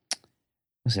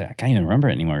 what's that? I can't even remember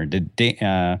it anymore.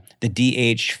 The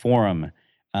DH forum.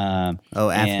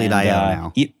 Athlete.io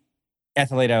now.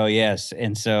 Athlete.io, yes.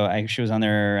 And so I actually was on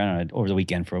there, I don't know, over the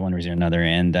weekend for one reason or another,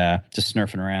 and just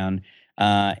snurfing around.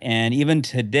 And even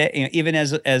today, even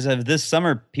as of this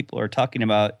summer, people are talking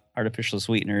about artificial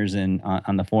sweeteners and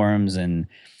on the forums, and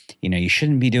you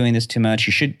shouldn't be doing this too much.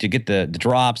 You should to get the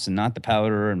drops and not the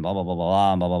powder, and blah blah blah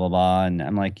blah blah blah blah blah. And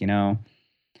I'm like, it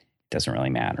doesn't really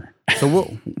matter.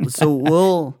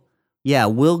 We'll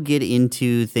get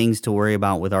into things to worry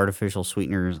about with artificial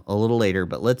sweeteners a little later,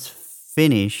 but let's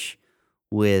finish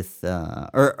with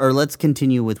or let's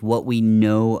continue with what we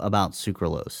know about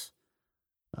sucralose.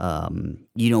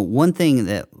 One thing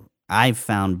that I've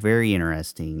found very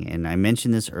interesting, and I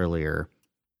mentioned this earlier,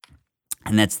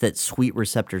 and that's that sweet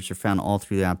receptors are found all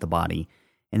throughout the body,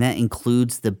 and that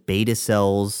includes the beta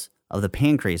cells of the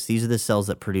pancreas. These are the cells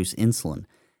that produce insulin.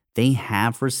 They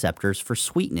have receptors for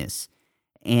sweetness,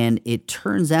 and it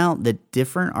turns out that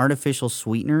different artificial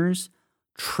sweeteners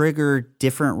trigger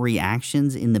different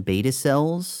reactions in the beta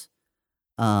cells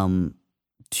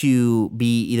to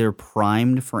be either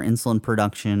primed for insulin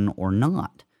production or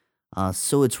not.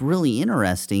 So it's really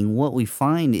interesting. What we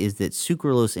find is that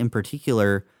sucralose in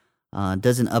particular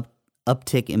does an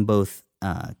uptick in both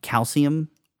calcium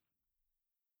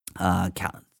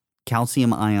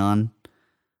ion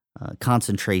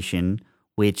concentration,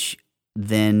 which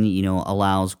then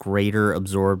allows greater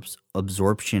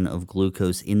absorption of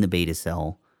glucose in the beta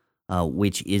cell,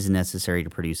 which is necessary to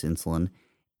produce insulin.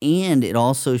 And it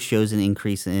also shows an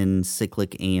increase in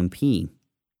cyclic AMP.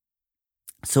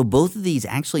 So both of these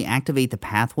actually activate the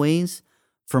pathways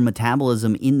for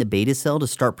metabolism in the beta cell to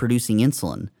start producing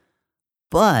insulin.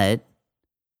 But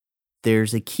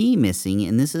there's a key missing,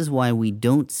 and this is why we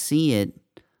don't see it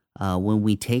when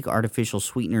we take artificial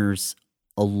sweeteners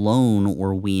alone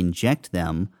or we inject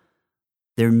them.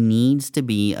 There needs to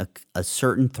be a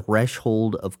certain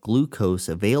threshold of glucose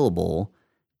available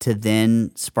to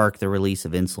then spark the release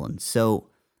of insulin. So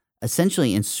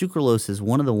essentially, and sucralose is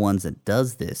one of the ones that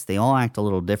does this. They all act a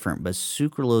little different, but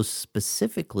sucralose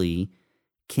specifically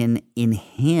can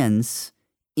enhance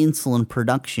insulin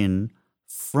production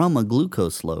from a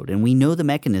glucose load, and we know the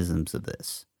mechanisms of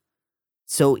this.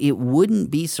 So it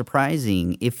wouldn't be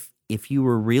surprising if you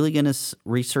were really going to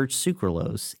research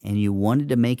sucralose and you wanted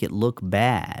to make it look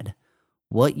bad,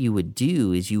 what you would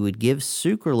do is you would give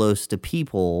sucralose to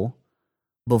people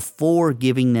before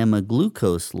giving them a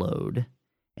glucose load,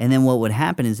 and then what would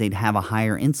happen is they'd have a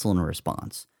higher insulin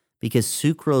response because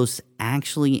sucrose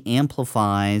actually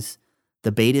amplifies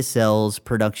the beta cell's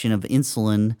production of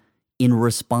insulin in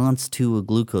response to a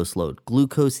glucose load.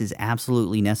 Glucose is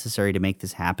absolutely necessary to make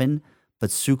this happen,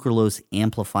 but sucralose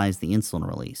amplifies the insulin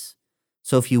release.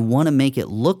 So if you want to make it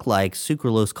look like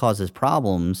sucralose causes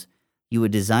problems, you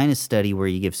would design a study where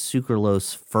you give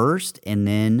sucralose first and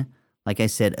then, like I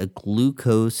said, a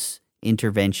glucose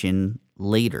intervention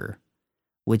later,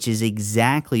 which is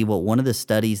exactly what one of the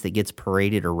studies that gets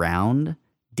paraded around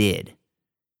did.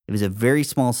 It was a very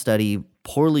small study,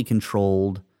 poorly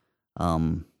controlled,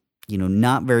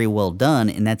 not very well done,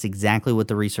 and that's exactly what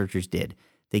the researchers did.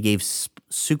 They gave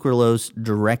sucralose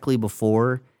directly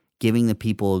before giving the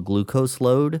people a glucose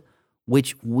load,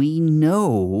 which we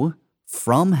know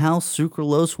from how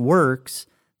sucralose works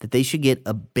that they should get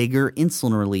a bigger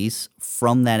insulin release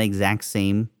from that exact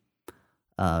same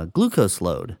glucose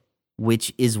load,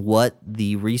 which is what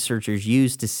the researchers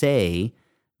used to say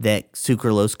that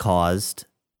sucralose caused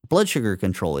blood sugar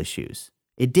control issues.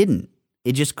 It didn't.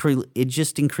 It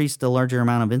just increased a larger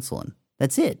amount of insulin.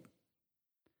 That's it.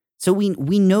 So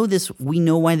we know this. We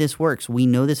know why this works. We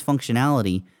know this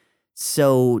functionality.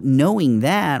 So knowing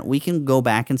that, we can go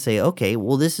back and say, okay,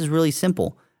 well, this is really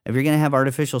simple. If you're going to have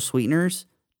artificial sweeteners,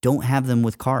 don't have them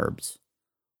with carbs.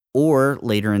 Or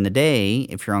later in the day,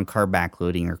 if you're on carb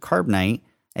backloading or carb night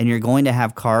and you're going to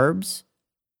have carbs,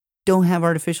 don't have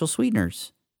artificial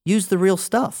sweeteners. Use the real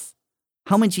stuff.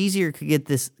 How much easier could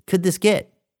this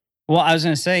get? Well, I was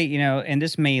going to say, and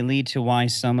this may lead to why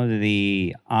some of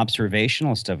the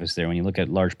observational stuff is there when you look at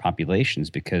large populations,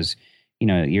 because,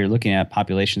 you're looking at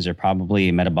populations that are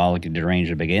probably metabolically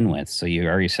deranged to begin with. So you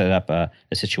already set up a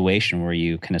situation where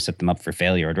you kind of set them up for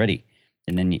failure already.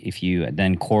 And then if you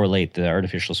then correlate the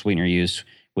artificial sweetener use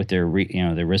with their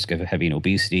risk of having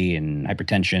obesity and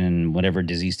hypertension and whatever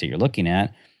disease state you're looking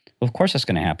at, well, of course that's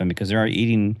going to happen because they're already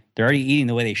eating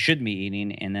the way they should be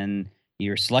eating, and then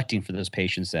you're selecting for those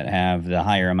patients that have the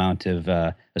higher amount of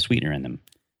a sweetener in them.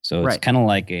 So it's kind of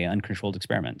like an uncontrolled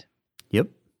experiment.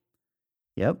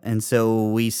 Yep. And so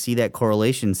we see that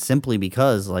correlation simply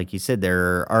because, like you said,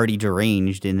 they're already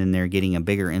deranged, and then they're getting a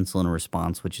bigger insulin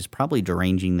response, which is probably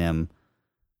deranging them,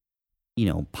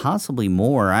 possibly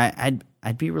more.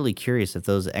 I'd be really curious if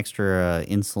those extra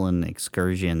insulin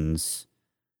excursions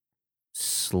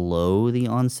slow the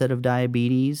onset of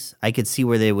diabetes. I could see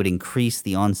where they would increase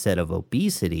the onset of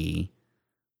obesity,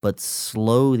 but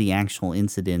slow the actual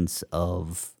incidence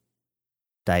of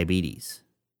diabetes.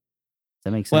 Does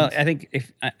that make sense? Well, I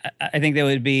think I think that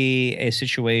would be a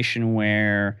situation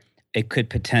where it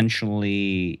could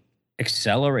potentially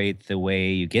accelerate the way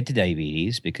you get to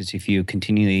diabetes, because if you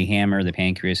continually hammer the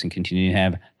pancreas and continue to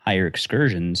have higher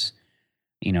excursions,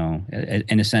 in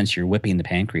a sense, you're whipping the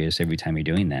pancreas every time you're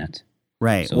doing that.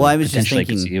 Right. So well, I was just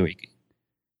potentially thinking.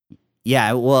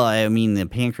 Yeah. Well, I mean, the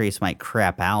pancreas might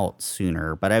crap out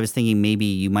sooner, but I was thinking maybe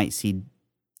you might see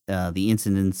the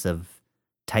incidence of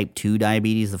type 2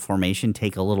 diabetes, the formation,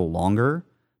 take a little longer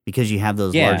because you have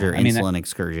those larger insulin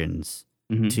excursions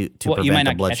to prevent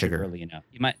the blood sugar. Early enough.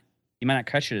 You might not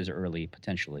catch it as early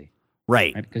potentially.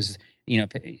 Right. Because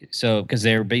because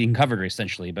they're being covered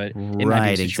essentially, but it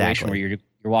might be a situation where you're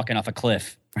walking off a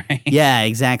cliff. Right? Yeah,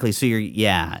 exactly. So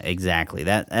exactly.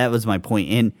 That was my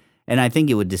point. And I think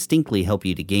it would distinctly help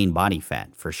you to gain body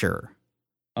fat for sure.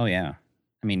 Oh yeah.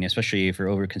 I mean, especially if you're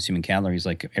over consuming calories,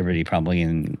 like everybody probably,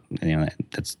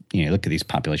 look at these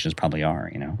populations probably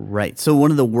are, Right. So one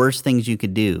of the worst things you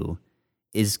could do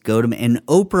is go to, and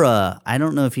Oprah, I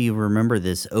don't know if you remember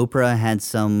this, Oprah had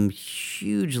some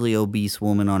hugely obese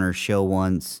woman on her show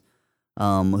once,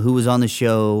 who was on the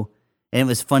show, and it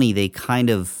was funny, they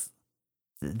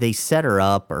set her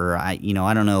up, or I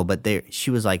don't know, but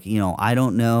she was like, I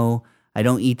don't know, I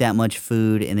don't eat that much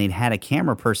food, and they'd had a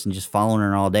camera person just following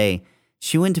her all day.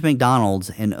 She went to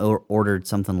McDonald's and ordered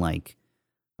something like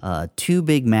 2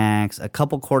 Big Macs, a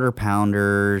couple quarter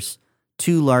pounders,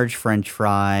 2 large French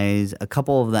fries, a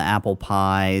couple of the apple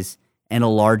pies, and a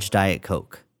large Diet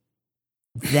Coke.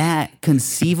 That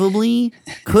conceivably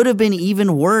could have been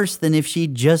even worse than if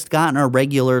she'd just gotten a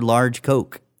regular large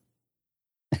Coke.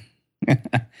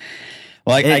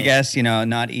 Well, I guess,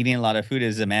 not eating a lot of food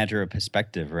is a matter of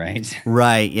perspective, right?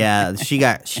 Right, yeah. She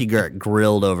got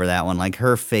grilled over that one. Like,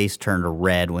 her face turned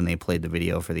red when they played the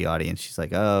video for the audience. She's like,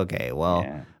 oh, okay,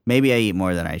 well, maybe I eat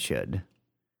more than I should.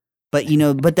 But,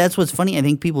 but that's what's funny. I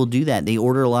think people do that. They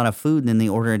order a lot of food and then they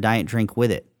order a diet drink with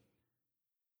it.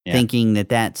 Yeah. Thinking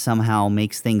that somehow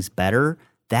makes things better.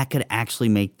 That could actually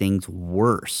make things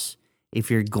worse.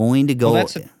 If you're going to go...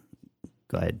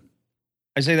 Go ahead.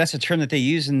 I say that's a term that they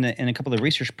use in a couple of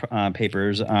research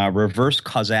papers. Reverse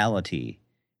causality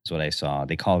is what I saw.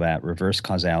 They call that reverse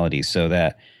causality. So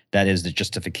that is the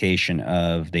justification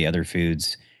of the other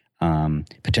foods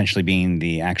potentially being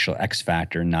the actual X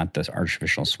factor, not the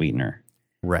artificial sweetener.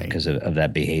 Right. Because of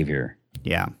that behavior.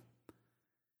 Yeah.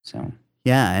 So.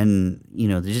 Yeah, and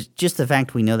just the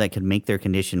fact we know that could make their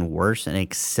condition worse and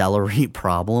accelerate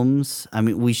problems. I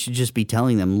mean, we should just be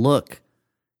telling them, look.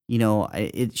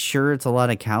 It's a lot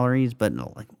of calories, but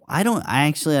I don't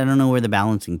know where the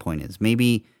balancing point is.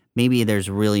 Maybe maybe there's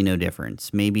really no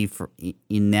difference. Maybe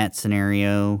in that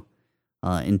scenario,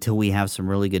 until we have some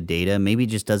really good data, maybe it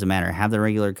just doesn't matter. Have the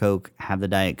regular Coke, have the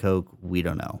Diet Coke. We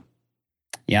don't know.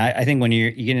 Yeah, I think when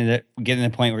you get to the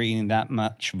point where you're eating that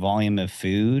much volume of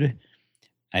food,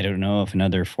 I don't know if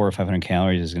another 400 or 500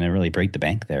 calories is going to really break the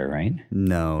bank there, right?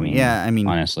 No.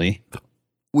 Honestly,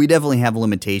 we definitely have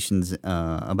limitations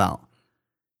about.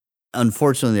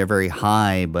 Unfortunately, they're very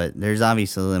high, but there's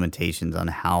obviously limitations on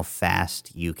how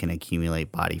fast you can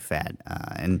accumulate body fat.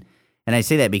 And I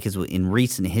say that because in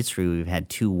recent history, we've had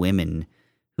 2 women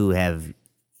who have,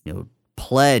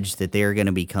 pledged that they are going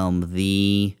to become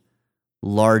the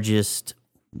largest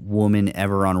woman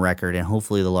ever on record, and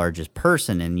hopefully the largest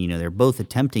person. And they're both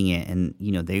attempting it, and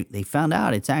they found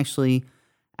out it's actually,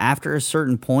 after a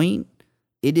certain point,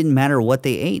 it didn't matter what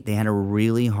they ate. They had a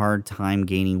really hard time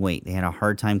gaining weight. They had a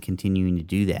hard time continuing to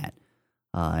do that.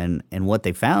 And what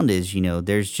they found is,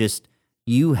 there's just,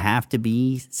 you have to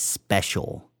be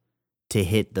special to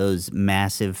hit those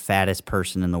massive fattest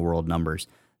person in the world numbers.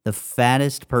 The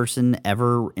fattest person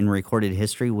ever in recorded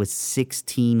history was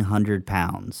 1,600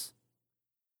 pounds.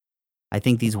 I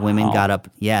think these women got up.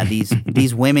 Yeah,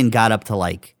 these women got up to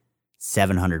like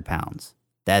 700 pounds.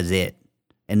 That's it,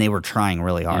 and they were trying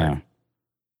really hard. Yeah.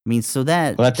 I mean, so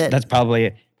that's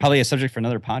probably a subject for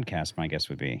another podcast. My guess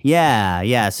would be.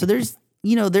 Yeah. So there's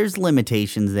there's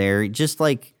limitations there. Just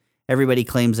like everybody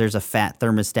claims there's a fat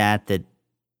thermostat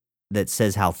that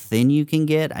says how thin you can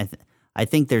get. I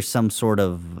think there's some sort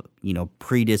of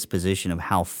predisposition of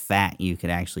how fat you can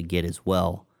actually get as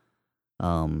well.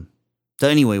 So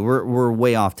anyway, we're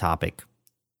way off topic.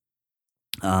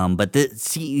 But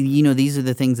these are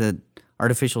the things that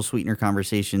artificial sweetener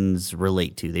conversations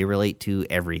relate to. They relate to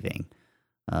everything.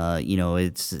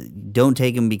 It's don't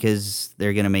take them because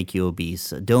they're going to make you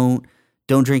obese. Don't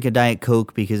drink a Diet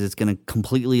Coke because it's going to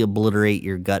completely obliterate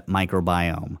your gut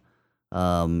microbiome.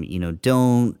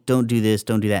 Don't do this,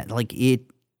 don't do that. Like, it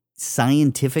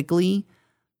scientifically,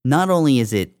 not only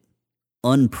is it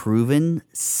unproven,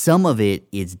 some of it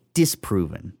is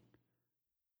disproven.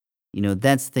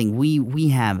 That's the thing. We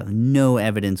have no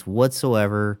evidence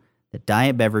whatsoever that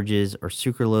diet beverages or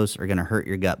sucralose are going to hurt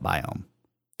your gut biome.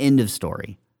 End of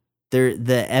story.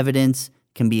 The evidence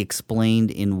can be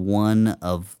explained in one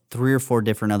of 3 or 4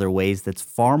 different other ways that's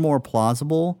far more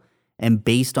plausible and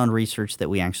based on research that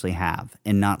we actually have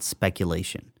and not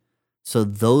speculation. So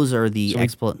those are the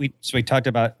we talked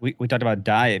about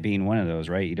diet being one of those,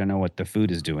 right? You don't know what the food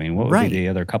is doing. What would be the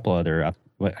other couple other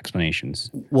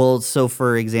explanations? Well, so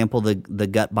for example, the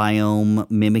gut biome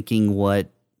mimicking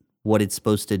what it's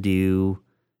supposed to do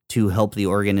to help the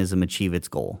organism achieve its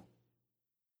goal.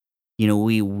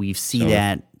 We see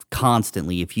that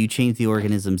constantly. If you change the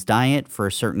organism's diet for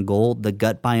a certain goal, the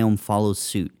gut biome follows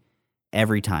suit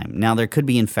every time. Now, there could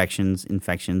be infections.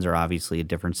 Infections are obviously a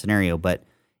different scenario, but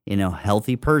in a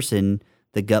healthy person,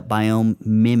 the gut biome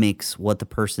mimics what the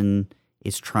person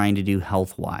is trying to do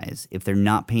health-wise. If they're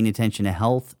not paying attention to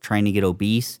health, trying to get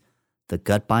obese, the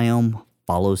gut biome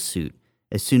follows suit.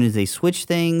 As soon as they switch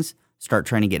things, start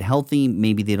trying to get healthy,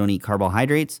 maybe they don't eat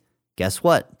carbohydrates, guess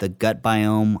what? The gut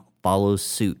biome follows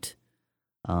suit.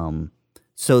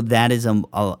 So that is,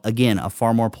 again, a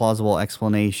far more plausible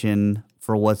explanation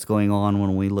for what's going on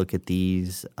when we look at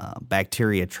these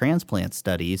bacteria transplant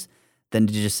studies than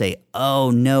to just say,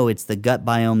 oh, no, it's the gut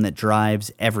biome that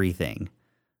drives everything.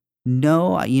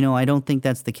 No, I don't think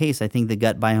that's the case. I think the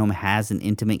gut biome has an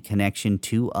intimate connection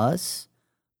to us,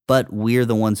 but we're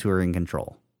the ones who are in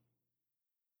control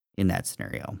in that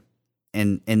scenario.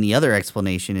 And the other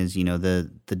explanation is, the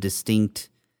distinct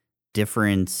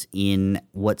difference in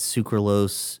what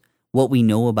we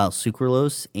know about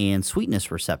sucralose and sweetness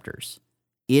receptors.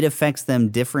 It affects them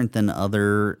different than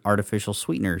other artificial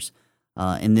sweeteners.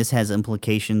 And this has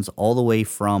implications all the way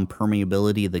from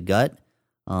permeability of the gut,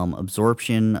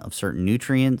 absorption of certain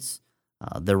nutrients,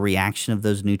 the reaction of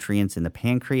those nutrients in the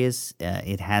pancreas.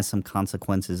 It has some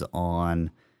consequences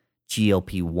on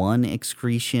GLP-1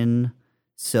 excretion.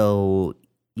 So,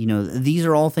 these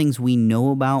are all things we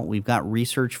know about. We've got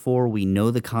research for. We know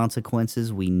the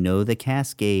consequences. We know the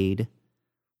cascade.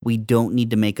 We don't need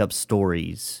to make up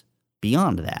stories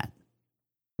beyond that.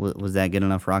 Was that good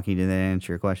enough, Rocky? Did that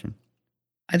answer your question?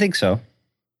 I think so.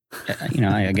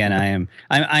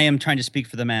 I am trying to speak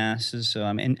for the masses, so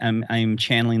I'm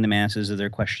channeling the masses of their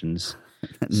questions.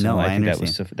 So No, I think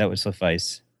understand. that would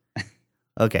suffice.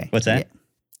 Okay. What's that?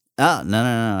 Yeah. Oh,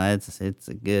 no. It's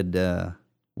a good.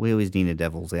 We always need a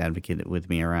devil's advocate with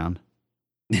me around.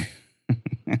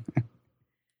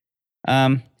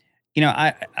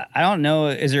 I don't know.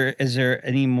 Is there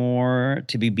any more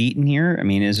to be beaten here? I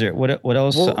mean, is there what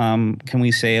else Well, can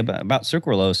we say about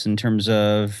sucralose in terms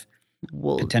of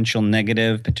well, potential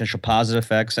negative, potential positive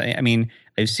effects? I mean,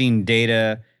 I've seen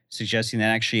data suggesting that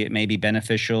actually it may be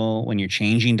beneficial when you're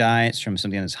changing diets from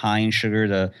something that's high in sugar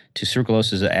to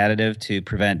sucralose as an additive to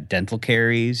prevent dental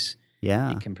caries.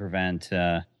 yeah. It can prevent.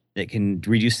 It can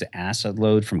reduce the acid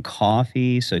load from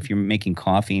coffee. So if you're making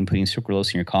coffee and putting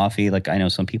sucralose in your coffee, like I know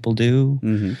some people do,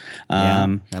 Mm-hmm. Yeah,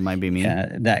 um, that might be me.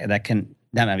 yeah, that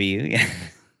might be you.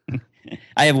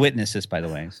 I have witnessed this, by the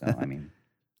way. So I mean,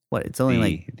 What? It's only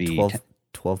like the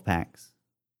 12 packs,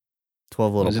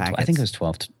 12 little was it? I think it packets. was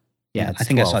 12. Yeah, Yeah, I it's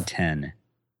think I saw 12. 10.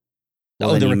 Well,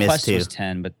 Oh, then the you missed request two. was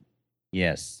 10, but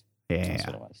yes, that's Yeah,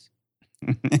 what it was.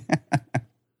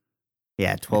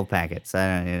 yeah, 12 packets.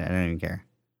 I don't even care.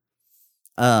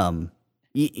 Um,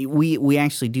 we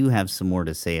actually do have some more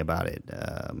to say about it.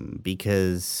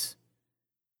 Because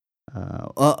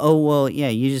well, yeah,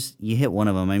 you hit one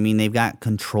of them. I mean, they've got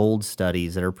controlled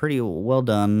studies that are pretty well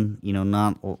done.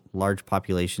 Not large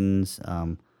populations.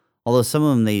 Although some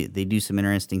of them they do some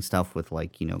interesting stuff with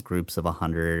like groups of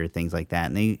 100 or things like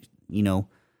that, and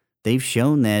they've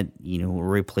shown that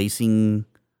replacing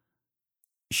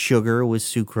sugar with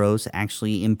sucrose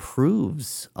actually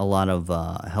improves a lot of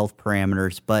health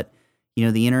parameters. But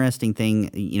the interesting thing,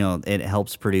 it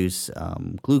helps produce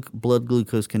blood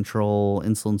glucose control,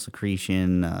 insulin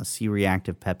secretion,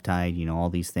 C-reactive peptide, all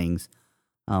these things.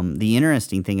 The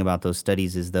interesting thing about those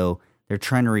studies is though they're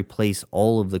trying to replace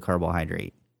all of the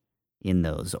carbohydrate in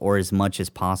those, or as much as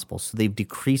possible. So they've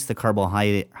decreased the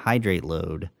carbohydrate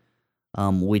load,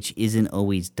 which isn't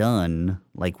always done,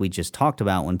 like we just talked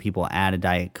about, when people add a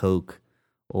Diet Coke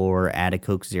or add a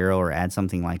Coke Zero or add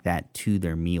something like that to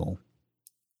their meal.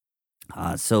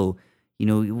 So,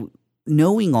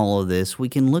 knowing all of this, we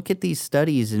can look at these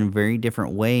studies in a very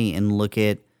different way and look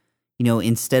at,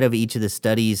 instead of each of the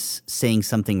studies saying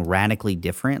something radically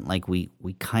different, like we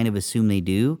kind of assume they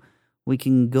do, we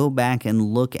can go back and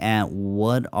look at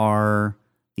what are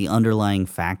the underlying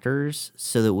factors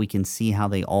so that we can see how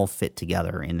they all fit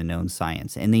together in the known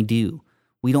science. And they do.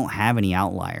 We don't have any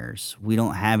outliers. We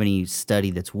don't have any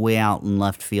study that's way out in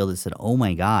left field that said, oh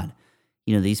my God,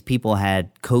 these people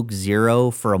had Coke Zero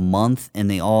for a month and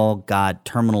they all got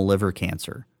terminal liver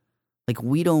cancer. Like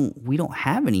we don't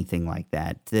have anything like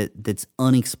that's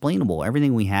unexplainable.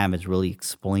 Everything we have is really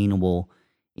explainable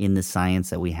in the science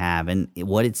that we have. And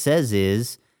what it says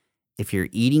is if you're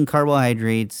eating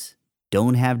carbohydrates,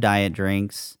 don't have diet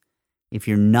drinks. If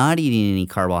you're not eating any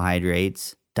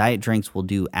carbohydrates, diet drinks will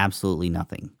do absolutely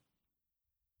nothing,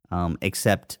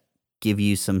 except give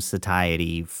you some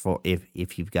satiety for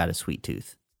if you've got a sweet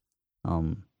tooth.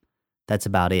 That's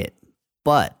about it.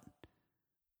 But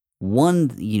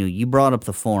you brought up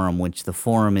the forum, which the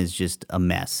forum is just a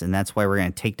mess, and that's why we're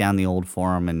going to take down the old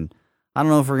forum. And I don't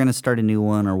know if we're going to start a new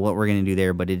one or what we're going to do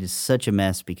there, but it is such a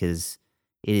mess because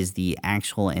it is the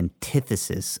actual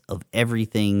antithesis of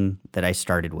everything that I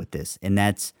started with this, and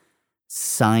that's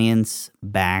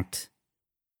science-backed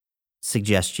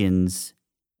suggestions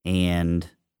and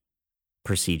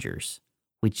procedures,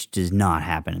 which does not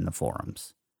happen in the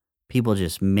forums. People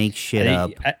just make shit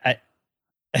up.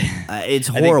 It's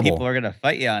horrible. I think people are going to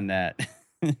fight you on that.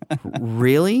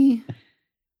 Really?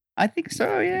 I think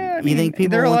so, yeah. You think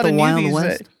people want the Wild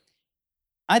West?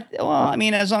 I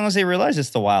mean, as long as they realize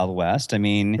it's the Wild West. I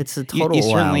mean, it's a total you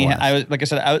certainly. Wild West. I was like I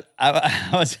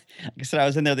said, I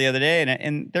was in there the other day,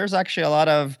 and there's actually a lot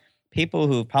of people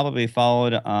who probably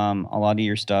followed a lot of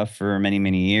your stuff for many,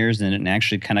 many years and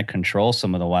actually kind of control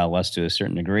some of the Wild West to a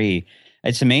certain degree.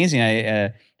 It's amazing.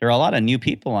 There are a lot of new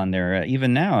people on there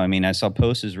even now. I mean, I saw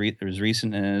posts as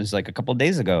recent as like a couple of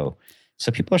days ago.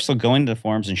 So people are still going to the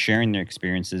forums and sharing their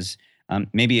experiences.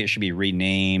 Maybe it should be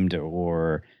renamed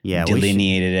or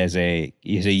delineated as a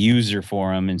user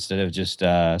forum instead of just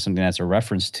something that's a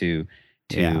reference to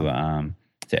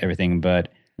everything.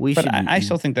 But I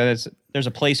still think that there's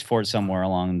a place for it somewhere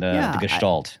along the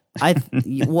gestalt. I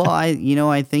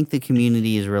think the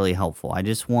community is really helpful. I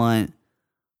just want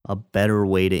a better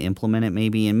way to implement it,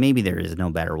 maybe, and maybe there is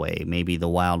no better way. Maybe the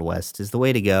Wild West is the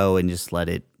way to go, and just let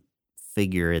it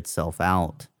figure itself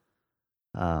out.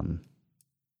 But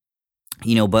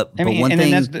one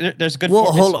thing. There's good.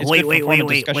 Well, hold on. Wait.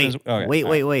 All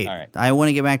right. I want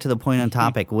to get back to the point on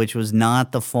topic, which was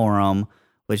not the forum,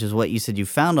 which is what you said you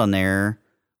found on there,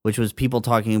 which was people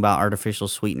talking about artificial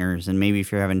sweeteners, and maybe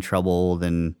if you're having trouble,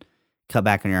 then cut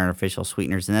back on your artificial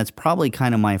sweeteners, and that's probably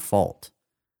kind of my fault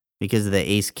because of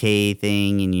the ACE-K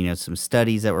thing, and some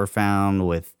studies that were found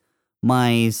with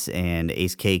mice, and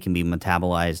ACE-K can be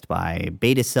metabolized by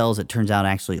beta cells. It turns out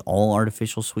actually all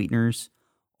artificial sweeteners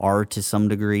are to some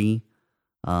degree,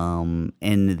 and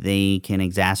they can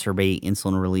exacerbate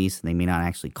insulin release, and they may not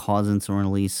actually cause insulin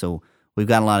release. So we've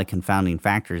got a lot of confounding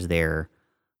factors there.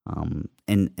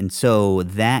 And so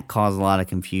that caused a lot of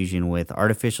confusion with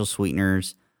artificial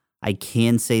sweeteners. I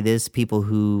can say this, people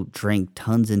who drink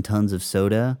tons and tons of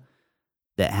soda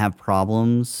that have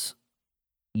problems,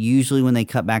 usually when they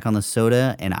cut back on the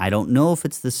soda, and I don't know if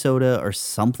it's the soda or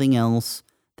something else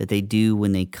that they do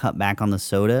when they cut back on the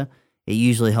soda, it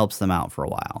usually helps them out for a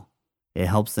while. It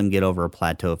helps them get over a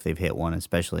plateau if they've hit one,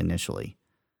 especially initially.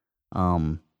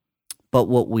 But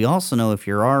what we also know, if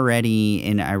you're already,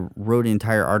 and I wrote an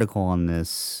entire article on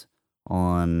this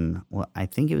on, I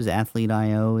think it was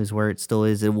Athlete.io is where it still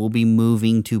is. It will be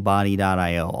moving to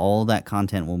Body.io. All that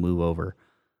content will move over.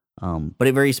 But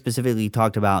it very specifically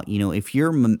talked about, if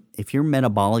you're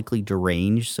metabolically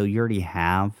deranged, so you already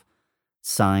have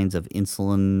signs of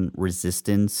insulin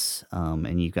resistance,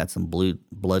 and you've got some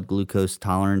blood glucose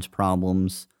tolerance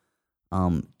problems,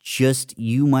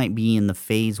 you might be in the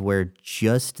phase where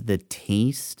just the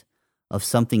taste of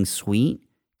something sweet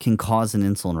can cause an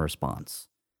insulin response.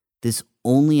 This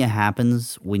only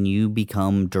happens when you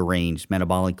become deranged,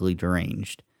 metabolically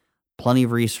deranged. Plenty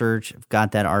of research. I've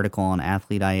got that article on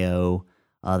Athlete.io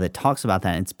that talks about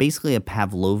that. It's basically a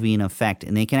Pavlovian effect,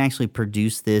 and they can actually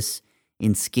produce this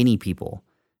in skinny people.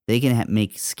 They can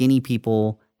make skinny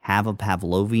people have a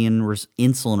Pavlovian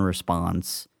insulin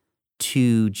response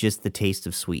to just the taste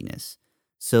of sweetness.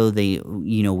 So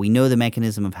we know the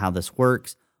mechanism of how this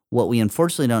works. What we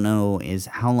unfortunately don't know is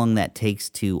how long that takes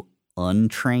to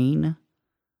untrain,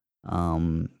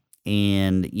 and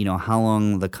how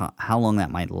long that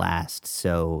might last.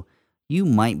 So you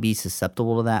might be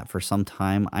susceptible to that for some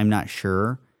time. I'm not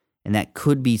sure, and that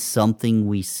could be something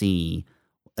we see,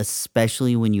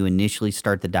 especially when you initially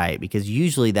start the diet, because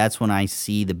usually that's when I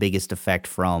see the biggest effect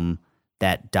from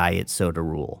that diet soda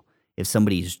rule. If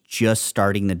somebody's just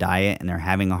starting the diet and they're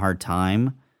having a hard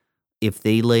time, if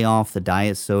they lay off the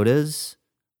diet sodas,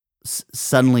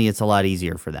 suddenly it's a lot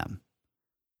easier for them.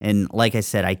 And like I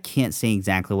said, I can't say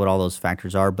exactly what all those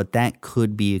factors are, but that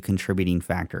could be a contributing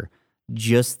factor.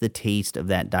 Just the taste of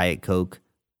that Diet Coke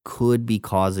could be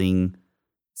causing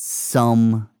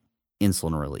some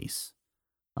insulin release.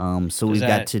 So we've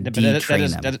got to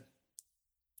detrain them.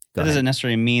 That doesn't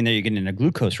necessarily mean that you're getting a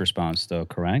glucose response, though,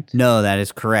 correct? No, that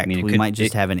is correct. We might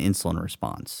just have an insulin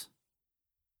response.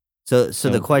 So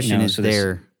the question is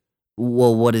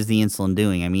well, what is the insulin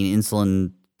doing? I mean,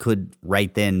 insulin could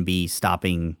right then be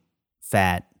stopping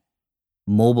fat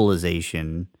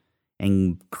mobilization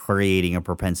and creating a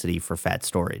propensity for fat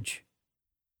storage,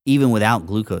 even without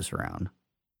glucose around,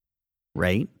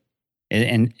 right?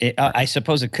 I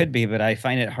suppose it could be, but I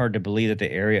find it hard to believe that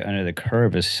the area under the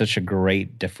curve is such a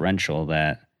great differential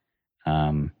that,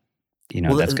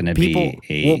 that's going to be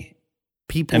a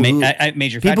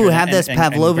major factor. People who have this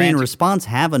Pavlovian response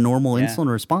have a normal insulin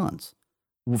response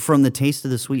from the taste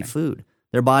of the sweet food.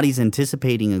 Their body's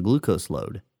anticipating a glucose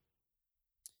load.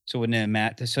 So wouldn't it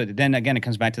matter? So then again, it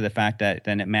comes back to the fact that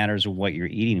then it matters what you're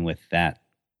eating with that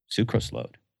sucrose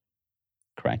load,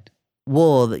 correct?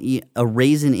 Well, a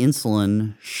raise in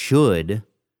insulin should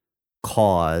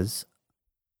cause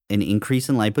an increase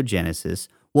in lipogenesis.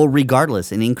 Well,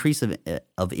 regardless, an increase of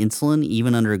insulin,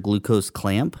 even under a glucose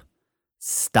clamp,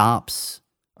 stops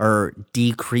or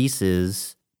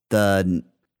decreases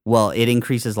it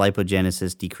increases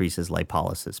lipogenesis, decreases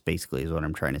lipolysis, basically, is what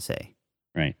I'm trying to say.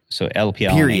 Right. So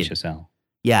LPL Period. and HSL.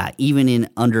 Yeah, even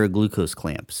under a glucose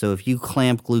clamp. So if you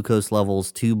clamp glucose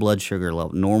levels to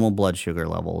normal blood sugar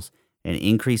levels, and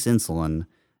increase insulin,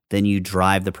 then you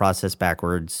drive the process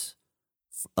backwards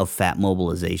of fat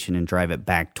mobilization and drive it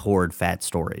back toward fat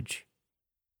storage.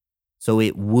 So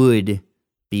it would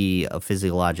be a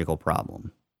physiological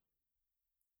problem.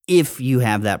 If you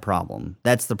have that problem,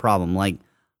 that's the problem. Like,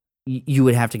 you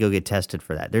would have to go get tested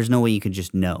for that. There's no way you could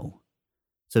just know.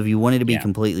 So if you wanted to be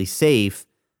completely safe,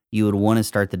 you would want to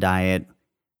start the diet,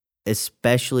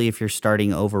 especially if you're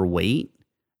starting overweight.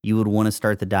 You would want to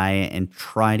start the diet and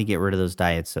try to get rid of those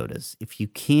diet sodas. If you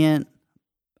can't,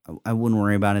 I wouldn't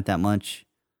worry about it that much.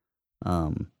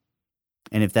 And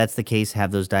if that's the case, have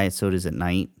those diet sodas at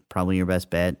night. Probably your best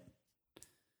bet.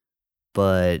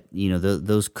 But,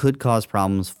 those could cause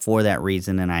problems for that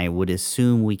reason, and I would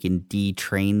assume we can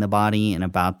detrain the body in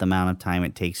about the amount of time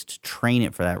it takes to train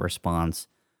it for that response,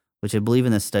 which I believe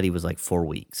in this study was like 4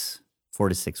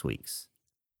 to 6 weeks.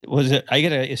 Was it? I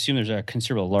gotta assume there's a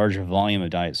considerable larger volume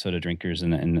of diet soda drinkers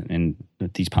in the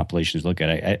that these populations look at.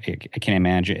 I can't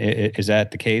imagine. Is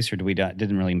that the case, or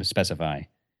didn't really specify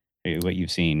what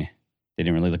you've seen? They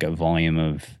didn't really look at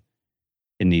volume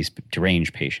in these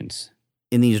deranged patients.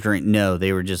 No,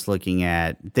 they were just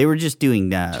they were just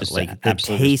doing Just like the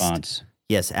absolute taste. response.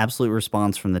 Yes, absolute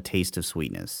response from the taste of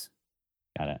sweetness.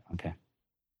 Got it. Okay.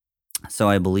 So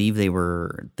I believe they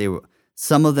were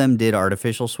some of them did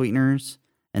artificial sweeteners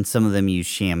and some of them used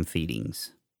sham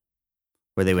feedings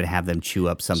where they would have them chew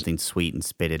up something sweet and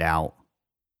spit it out.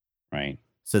 Right.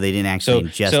 So they didn't actually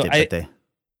ingest it, but they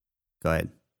go ahead.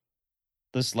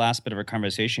 This last bit of our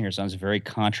conversation here sounds very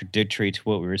contradictory to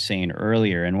what we were saying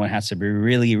earlier. And what has to be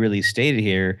really, really stated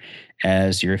here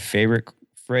as your favorite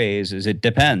phrase is it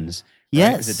depends. Right?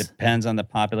 Yes. 'Cause it depends on the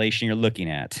population you're looking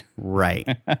at. Right.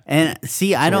 And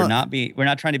see, We're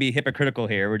not trying to be hypocritical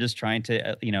here. We're just trying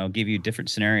to, give you different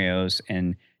scenarios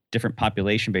and different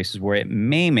population bases where it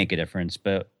may make a difference.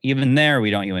 But even there,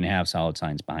 we don't even have solid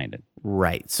science behind it.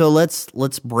 Right. So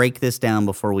let's break this down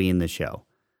before we end the show.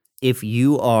 If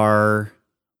you are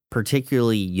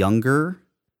particularly younger,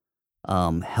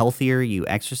 healthier, you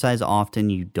exercise often,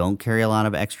 you don't carry a lot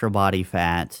of extra body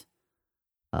fat,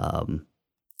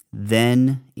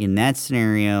 then in that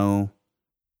scenario,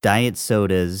 diet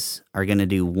sodas are going to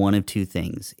do one of two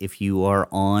things. If you are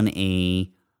on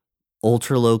a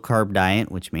ultra low carb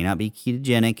diet, which may not be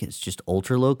ketogenic, it's just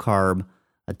ultra low carb,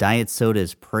 a diet soda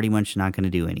is pretty much not going to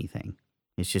do anything.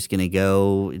 It's just going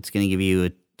to it's going to give you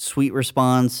a sweet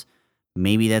response.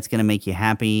 Maybe that's going to make you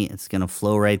happy. It's going to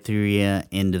flow right through you.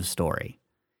 End of story.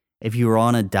 If you are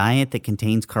on a diet that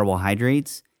contains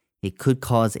carbohydrates, it could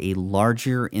cause a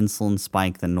larger insulin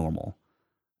spike than normal.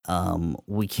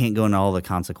 We can't go into all the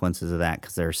consequences of that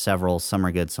because there are several. Some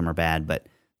are good, some are bad. But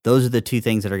those are the two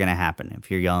things that are going to happen. If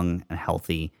you're young and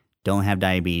healthy, don't have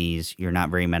diabetes, you're not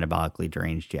very metabolically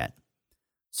deranged yet.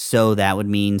 So that would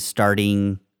mean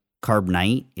starting carb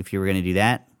night. If you were going to do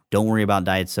that, don't worry about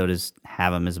diet sodas.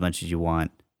 Have them as much as you want.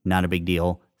 Not a big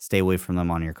deal. Stay away from them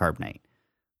on your carb night.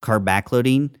 Carb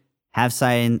backloading, have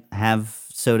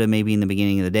soda maybe in the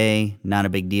beginning of the day. Not a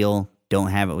big deal. Don't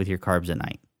have it with your carbs at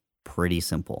night. Pretty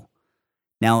simple.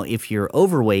 Now, if you're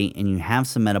overweight and you have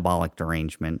some metabolic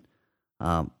derangement,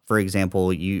 for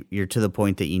example, you're to the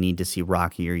point that you need to see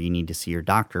Rocky or you need to see your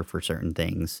doctor for certain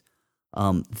things,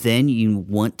 then you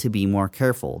want to be more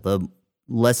careful. The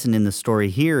lesson in the story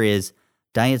here is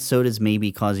diet sodas may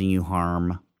be causing you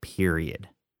harm, period.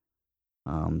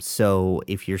 So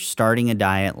if you're starting a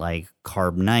diet like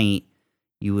Carb Night,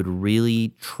 you would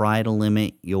really try to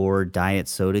limit your diet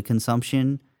soda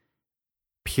consumption,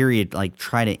 period. Like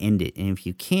try to end it. And if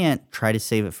you can't, try to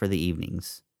save it for the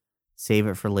evenings. Save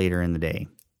it for later in the day.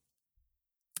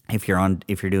 If you're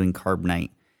doing Carb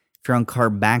Night. If you're on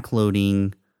carb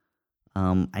backloading,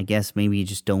 I guess maybe you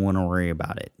just don't want to worry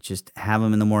about it. Just have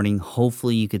them in the morning.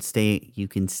 Hopefully you can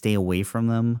stay away from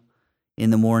them in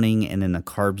the morning, and then the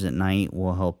carbs at night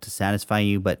will help to satisfy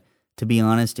you. But to be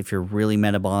honest, if you're really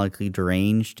metabolically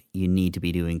deranged, you need to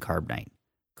be doing Carb Night.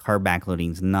 Carb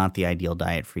backloading is not the ideal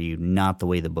diet for you, not the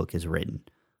way the book is written.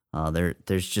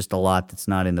 There's just a lot that's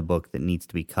not in the book that needs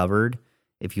to be covered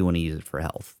if you want to use it for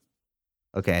health.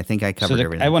 Okay, I think I covered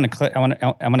everything. I want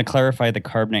to clarify the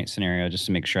Carb Night scenario just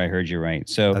to make sure I heard you right.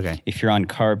 So if you're on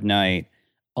Carb Night,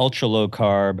 ultra low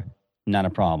carb, not a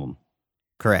problem.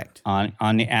 Correct. On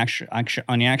your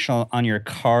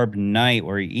Carb Night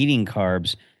where you're eating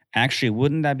carbs, actually,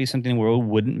 wouldn't that be something where it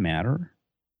wouldn't matter?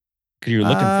 Because you're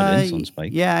looking for the insulin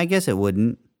spike. Yeah, I guess it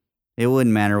wouldn't. It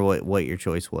wouldn't matter what your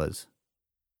choice was.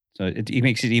 So it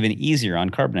makes it even easier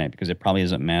on Carb Night because it probably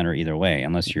doesn't matter either way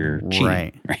unless you're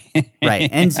cheating. Right.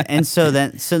 And so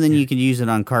then you could use it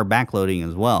on carb backloading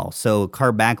as well. So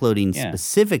carb backloading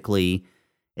specifically,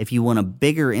 if you want a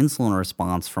bigger insulin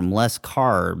response from less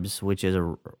carbs, which is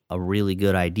a really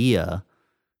good idea,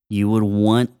 you would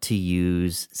want to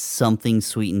use something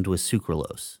sweetened with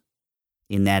sucralose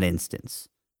in that instance.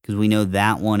 Because we know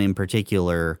that one in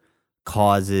particular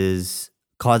causes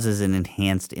an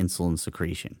enhanced insulin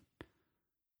secretion.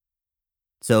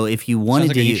 So if you wanted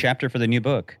sounds like a new chapter for the new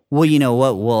book. Well, you know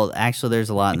what? Well, actually,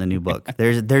 there's a lot in the new book.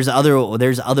 There's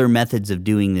other methods of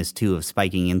doing this too, of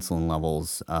spiking insulin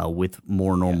levels with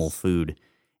more normal food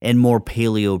and more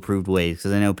paleo approved ways.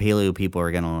 Because I know paleo people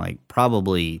are gonna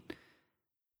probably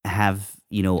have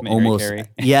almost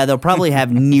they'll probably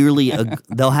have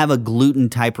they'll have a gluten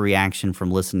type reaction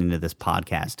from listening to this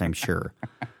podcast, I'm sure.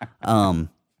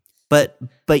 But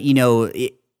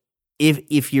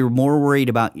if you're more worried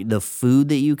about the food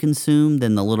that you consume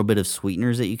than the little bit of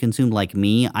sweeteners that you consume, like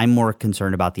me, I'm more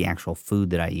concerned about the actual food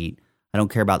that I eat. I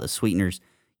don't care about the sweeteners.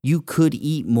 You could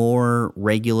eat more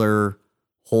regular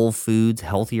whole foods,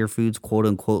 healthier foods, quote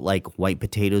unquote, like white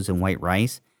potatoes and white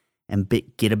rice, and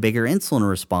get a bigger insulin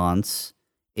response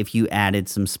if you added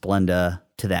some Splenda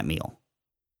to that meal.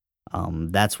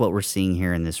 That's what we're seeing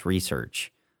here in this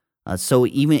research. So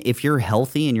even if you're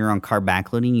healthy and you're on carb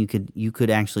backloading, you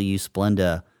could actually use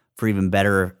Splenda for even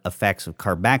better effects of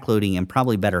carb backloading and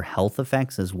probably better health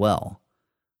effects as well.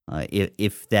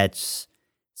 If that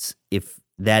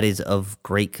is of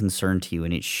great concern to you,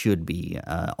 and it should be.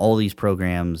 All these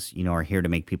programs, are here to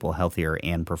make people healthier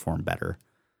and perform better.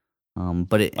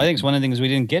 But I think it's one of the things we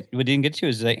didn't get to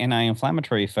is the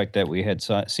anti-inflammatory effect that we had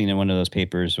seen in one of those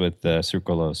papers with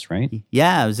sucralose, right?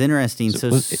 Yeah, it was interesting.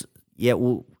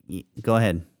 Go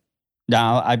ahead.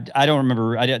 No, I don't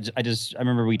remember. I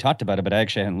remember we talked about it, but I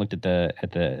actually hadn't looked at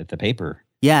the paper.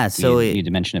 Yeah, so you need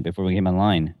to mention it before we came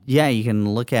online. Yeah, you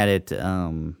can look at it.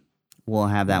 We'll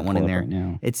have that one in there.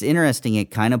 Right, it's interesting.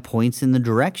 It kind of points in the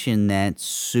direction that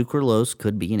sucralose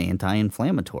could be an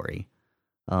anti-inflammatory.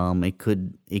 It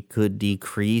could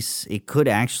decrease. It could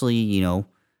actually,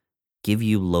 give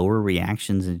you lower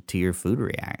reactions to your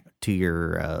to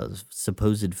your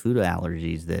supposed food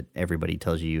allergies that everybody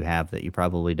tells you have that you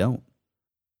probably don't.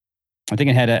 I think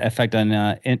it had an effect on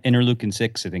interleukin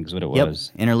 6, I think is what it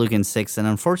was. Interleukin 6, and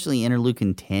unfortunately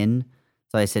interleukin 10.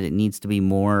 So I said it needs to be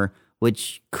more,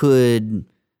 which could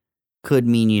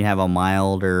mean you have a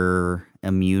milder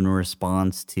immune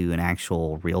response to an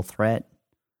actual real threat.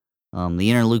 The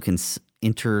interleukin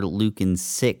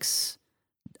 6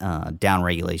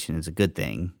 downregulation is a good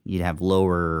thing. You'd have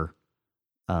lower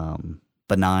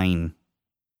benign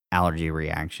allergy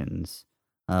reactions.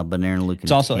 But interleukin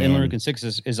it's also 10, interleukin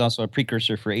 6 is also a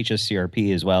precursor for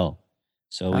HSCRP as well.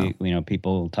 So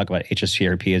people talk about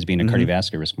HSCRP as being a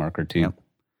cardiovascular risk marker too. Yep.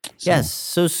 So. Yes,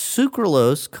 so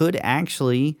sucralose could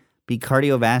actually be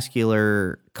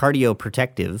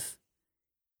cardioprotective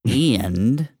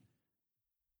and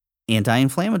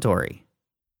anti-inflammatory.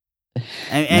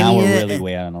 Now we're really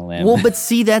way out on a limb. Well, but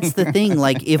see, that's the thing.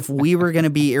 Like, if we were going to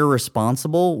be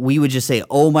irresponsible, we would just say,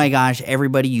 oh my gosh,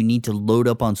 everybody, you need to load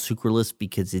up on sucralose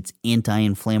because it's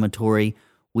anti-inflammatory.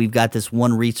 We've got this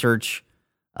one research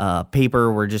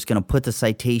paper. We're just going to put the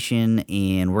citation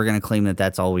and we're going to claim that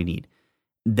that's all we need.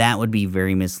 That would be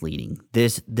very misleading.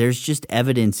 There's just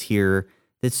evidence here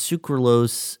that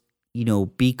sucralose,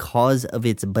 because of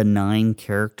its benign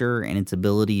character and its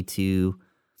ability to,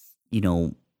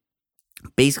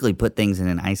 basically put things in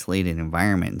an isolated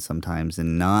environment sometimes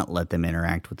and not let them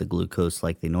interact with the glucose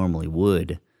like they normally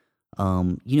would,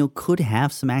 could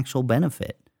have some actual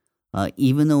benefit.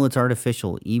 Even though it's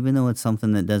artificial, even though it's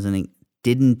something that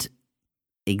didn't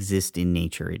exist in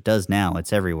nature. It does now.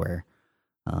 It's everywhere.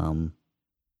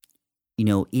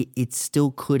 It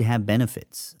still could have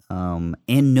benefits,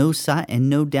 and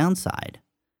no downside.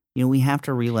 We have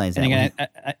to realize that. And again,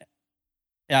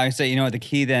 I say, the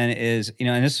key then is,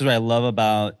 and this is what I love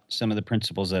about some of the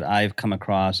principles that I've come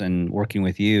across and working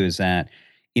with you is that,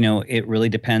 it really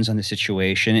depends on the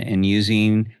situation and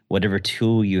using whatever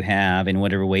tool you have in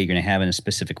whatever way you're going to have in a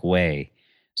specific way.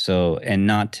 So, and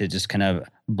not to just kind of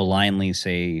blindly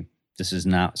say, this is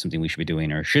not something we should be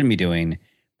doing or shouldn't be doing,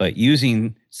 but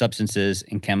using substances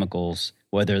and chemicals,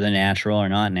 whether they're natural or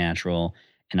not natural,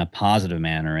 in a positive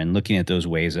manner and looking at those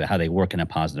ways of how they work in a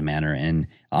positive manner and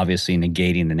obviously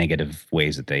negating the negative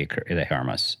ways that they harm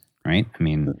us, right? I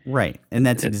mean... Right, and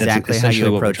that's exactly how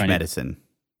you approach medicine,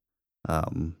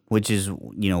 which is,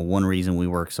 one reason we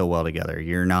work so well together.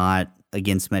 You're not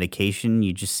against medication,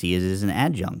 you just see it as an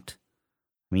adjunct.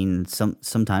 I mean,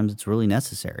 sometimes it's really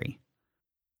necessary.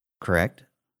 Correct?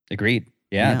 Agreed.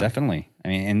 Yeah, definitely. I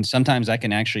mean, and sometimes I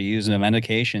can actually use a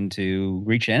medication to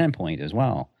reach an endpoint as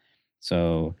well.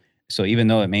 So even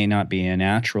though it may not be a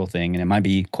natural thing, and it might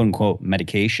be quote unquote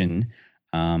medication,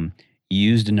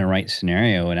 used in the right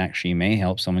scenario, it actually may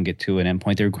help someone get to an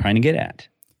endpoint they're trying to get at.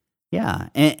 Yeah,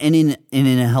 and in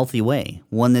a healthy way,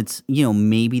 one that's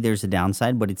maybe there's a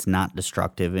downside, but it's not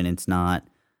destructive and it's not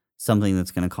something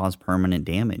that's going to cause permanent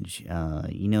damage.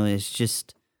 It's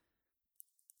just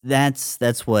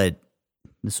that's what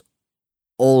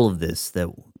all of this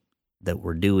that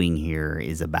we're doing here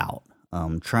is about.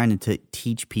 Trying to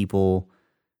teach people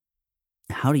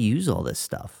how to use all this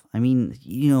stuff. I mean,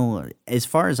 as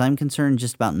far as I'm concerned,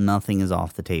 just about nothing is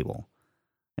off the table.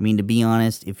 I mean, to be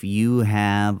honest, if you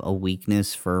have a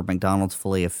weakness for McDonald's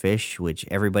Filet-O-Fish, which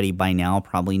everybody by now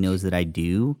probably knows that I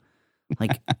do,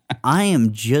 like, I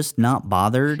am just not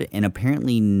bothered, and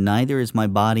apparently neither is my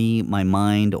body, my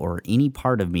mind, or any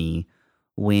part of me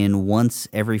when once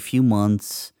every few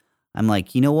months I'm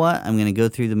like, you know what? I'm going to go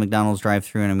through the McDonald's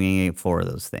drive-thru and I'm going to get 4 of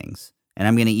those things. And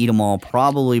I'm going to eat them all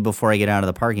probably before I get out of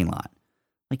the parking lot.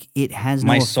 like it has no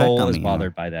My effect soul on is me.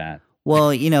 bothered by that.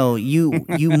 Well,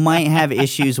 you might have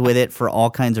issues with it for all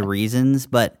kinds of reasons,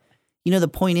 but the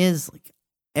point is like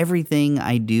everything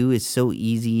I do is so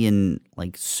easy and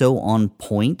like so on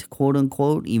point, quote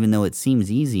unquote, even though it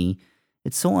seems easy,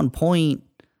 it's so on point.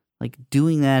 Like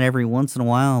doing that every once in a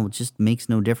while just makes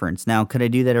no difference. Now, could I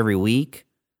do that every week?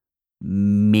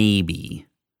 Maybe.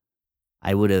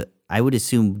 I would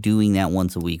assume doing that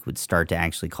once a week would start to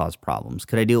actually cause problems.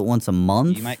 Could I do it once a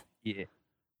month? You might, yeah,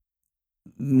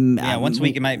 once a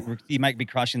week you might be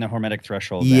crossing the hormetic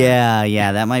threshold.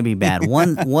 Yeah, that might be bad.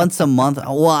 Once a month.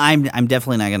 Well, I'm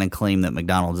definitely not going to claim that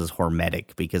McDonald's is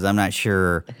hormetic because I'm not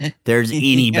sure there's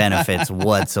any benefits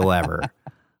whatsoever.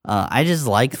 I just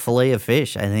like filet of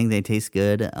fish. I think they taste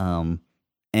good. And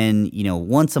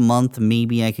once a month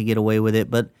maybe I could get away with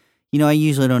it, but I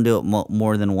usually don't do it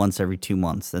more than once every 2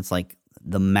 months. That's like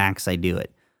the max I do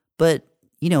it. But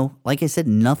like I said,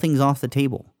 nothing's off the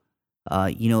table.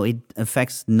 It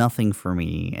affects nothing for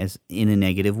me as in a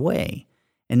negative way.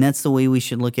 And that's the way we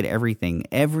should look at everything.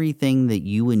 Everything that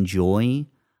you enjoy,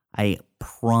 I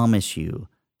promise you,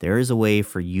 there is a way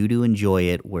for you to enjoy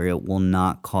it where it will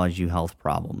not cause you health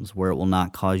problems, where it will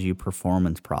not cause you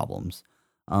performance problems.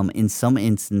 In some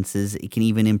instances, it can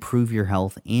even improve your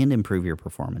health and improve your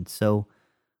performance. So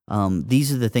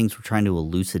these are the things we're trying to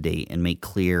elucidate and make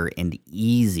clear and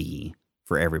easy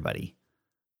for everybody.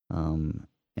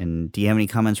 And do you have any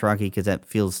comments, Rocky? Because that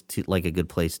feels like a good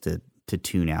place to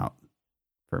tune out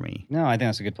for me. No, I think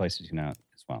that's a good place to tune out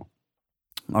as well.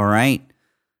 All right.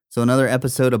 So another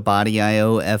episode of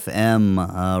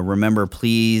BIOFM. Remember,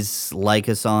 please like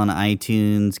us on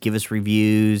iTunes, give us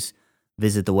reviews,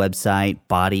 visit the website,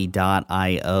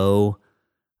 body.io.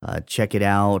 Check it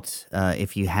out.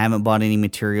 If you haven't bought any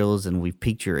materials and we've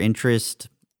piqued your interest,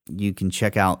 you can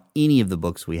check out any of the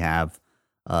books we have.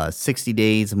 60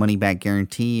 days money back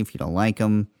guarantee if you don't like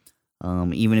them.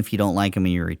 Even if you don't like them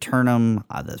and you return them,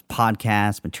 the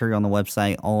podcast, material on the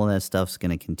website, all of that stuff's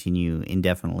going to continue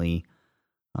indefinitely.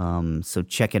 So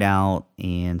check it out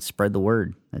and spread the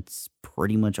word. That's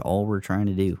pretty much all we're trying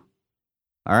to do.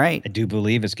 All right. I do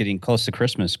believe it's getting close to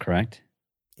Christmas, correct?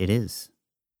 It is.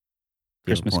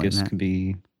 Christmas gifts can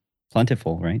be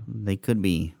plentiful, right? They could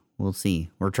be. We'll see.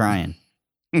 We're trying.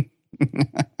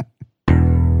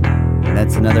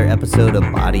 That's another episode of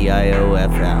Body IO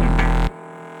FM.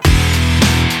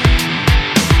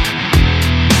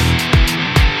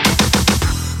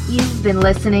 You've been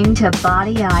listening to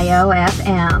Body IO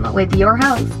FM with your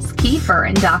hosts, Kiefer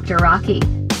and Dr. Rocky.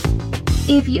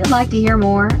 If you'd like to hear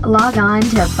more, log on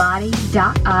to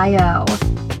body.io.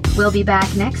 We'll be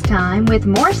back next time with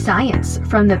more science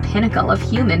from the pinnacle of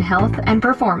human health and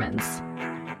performance.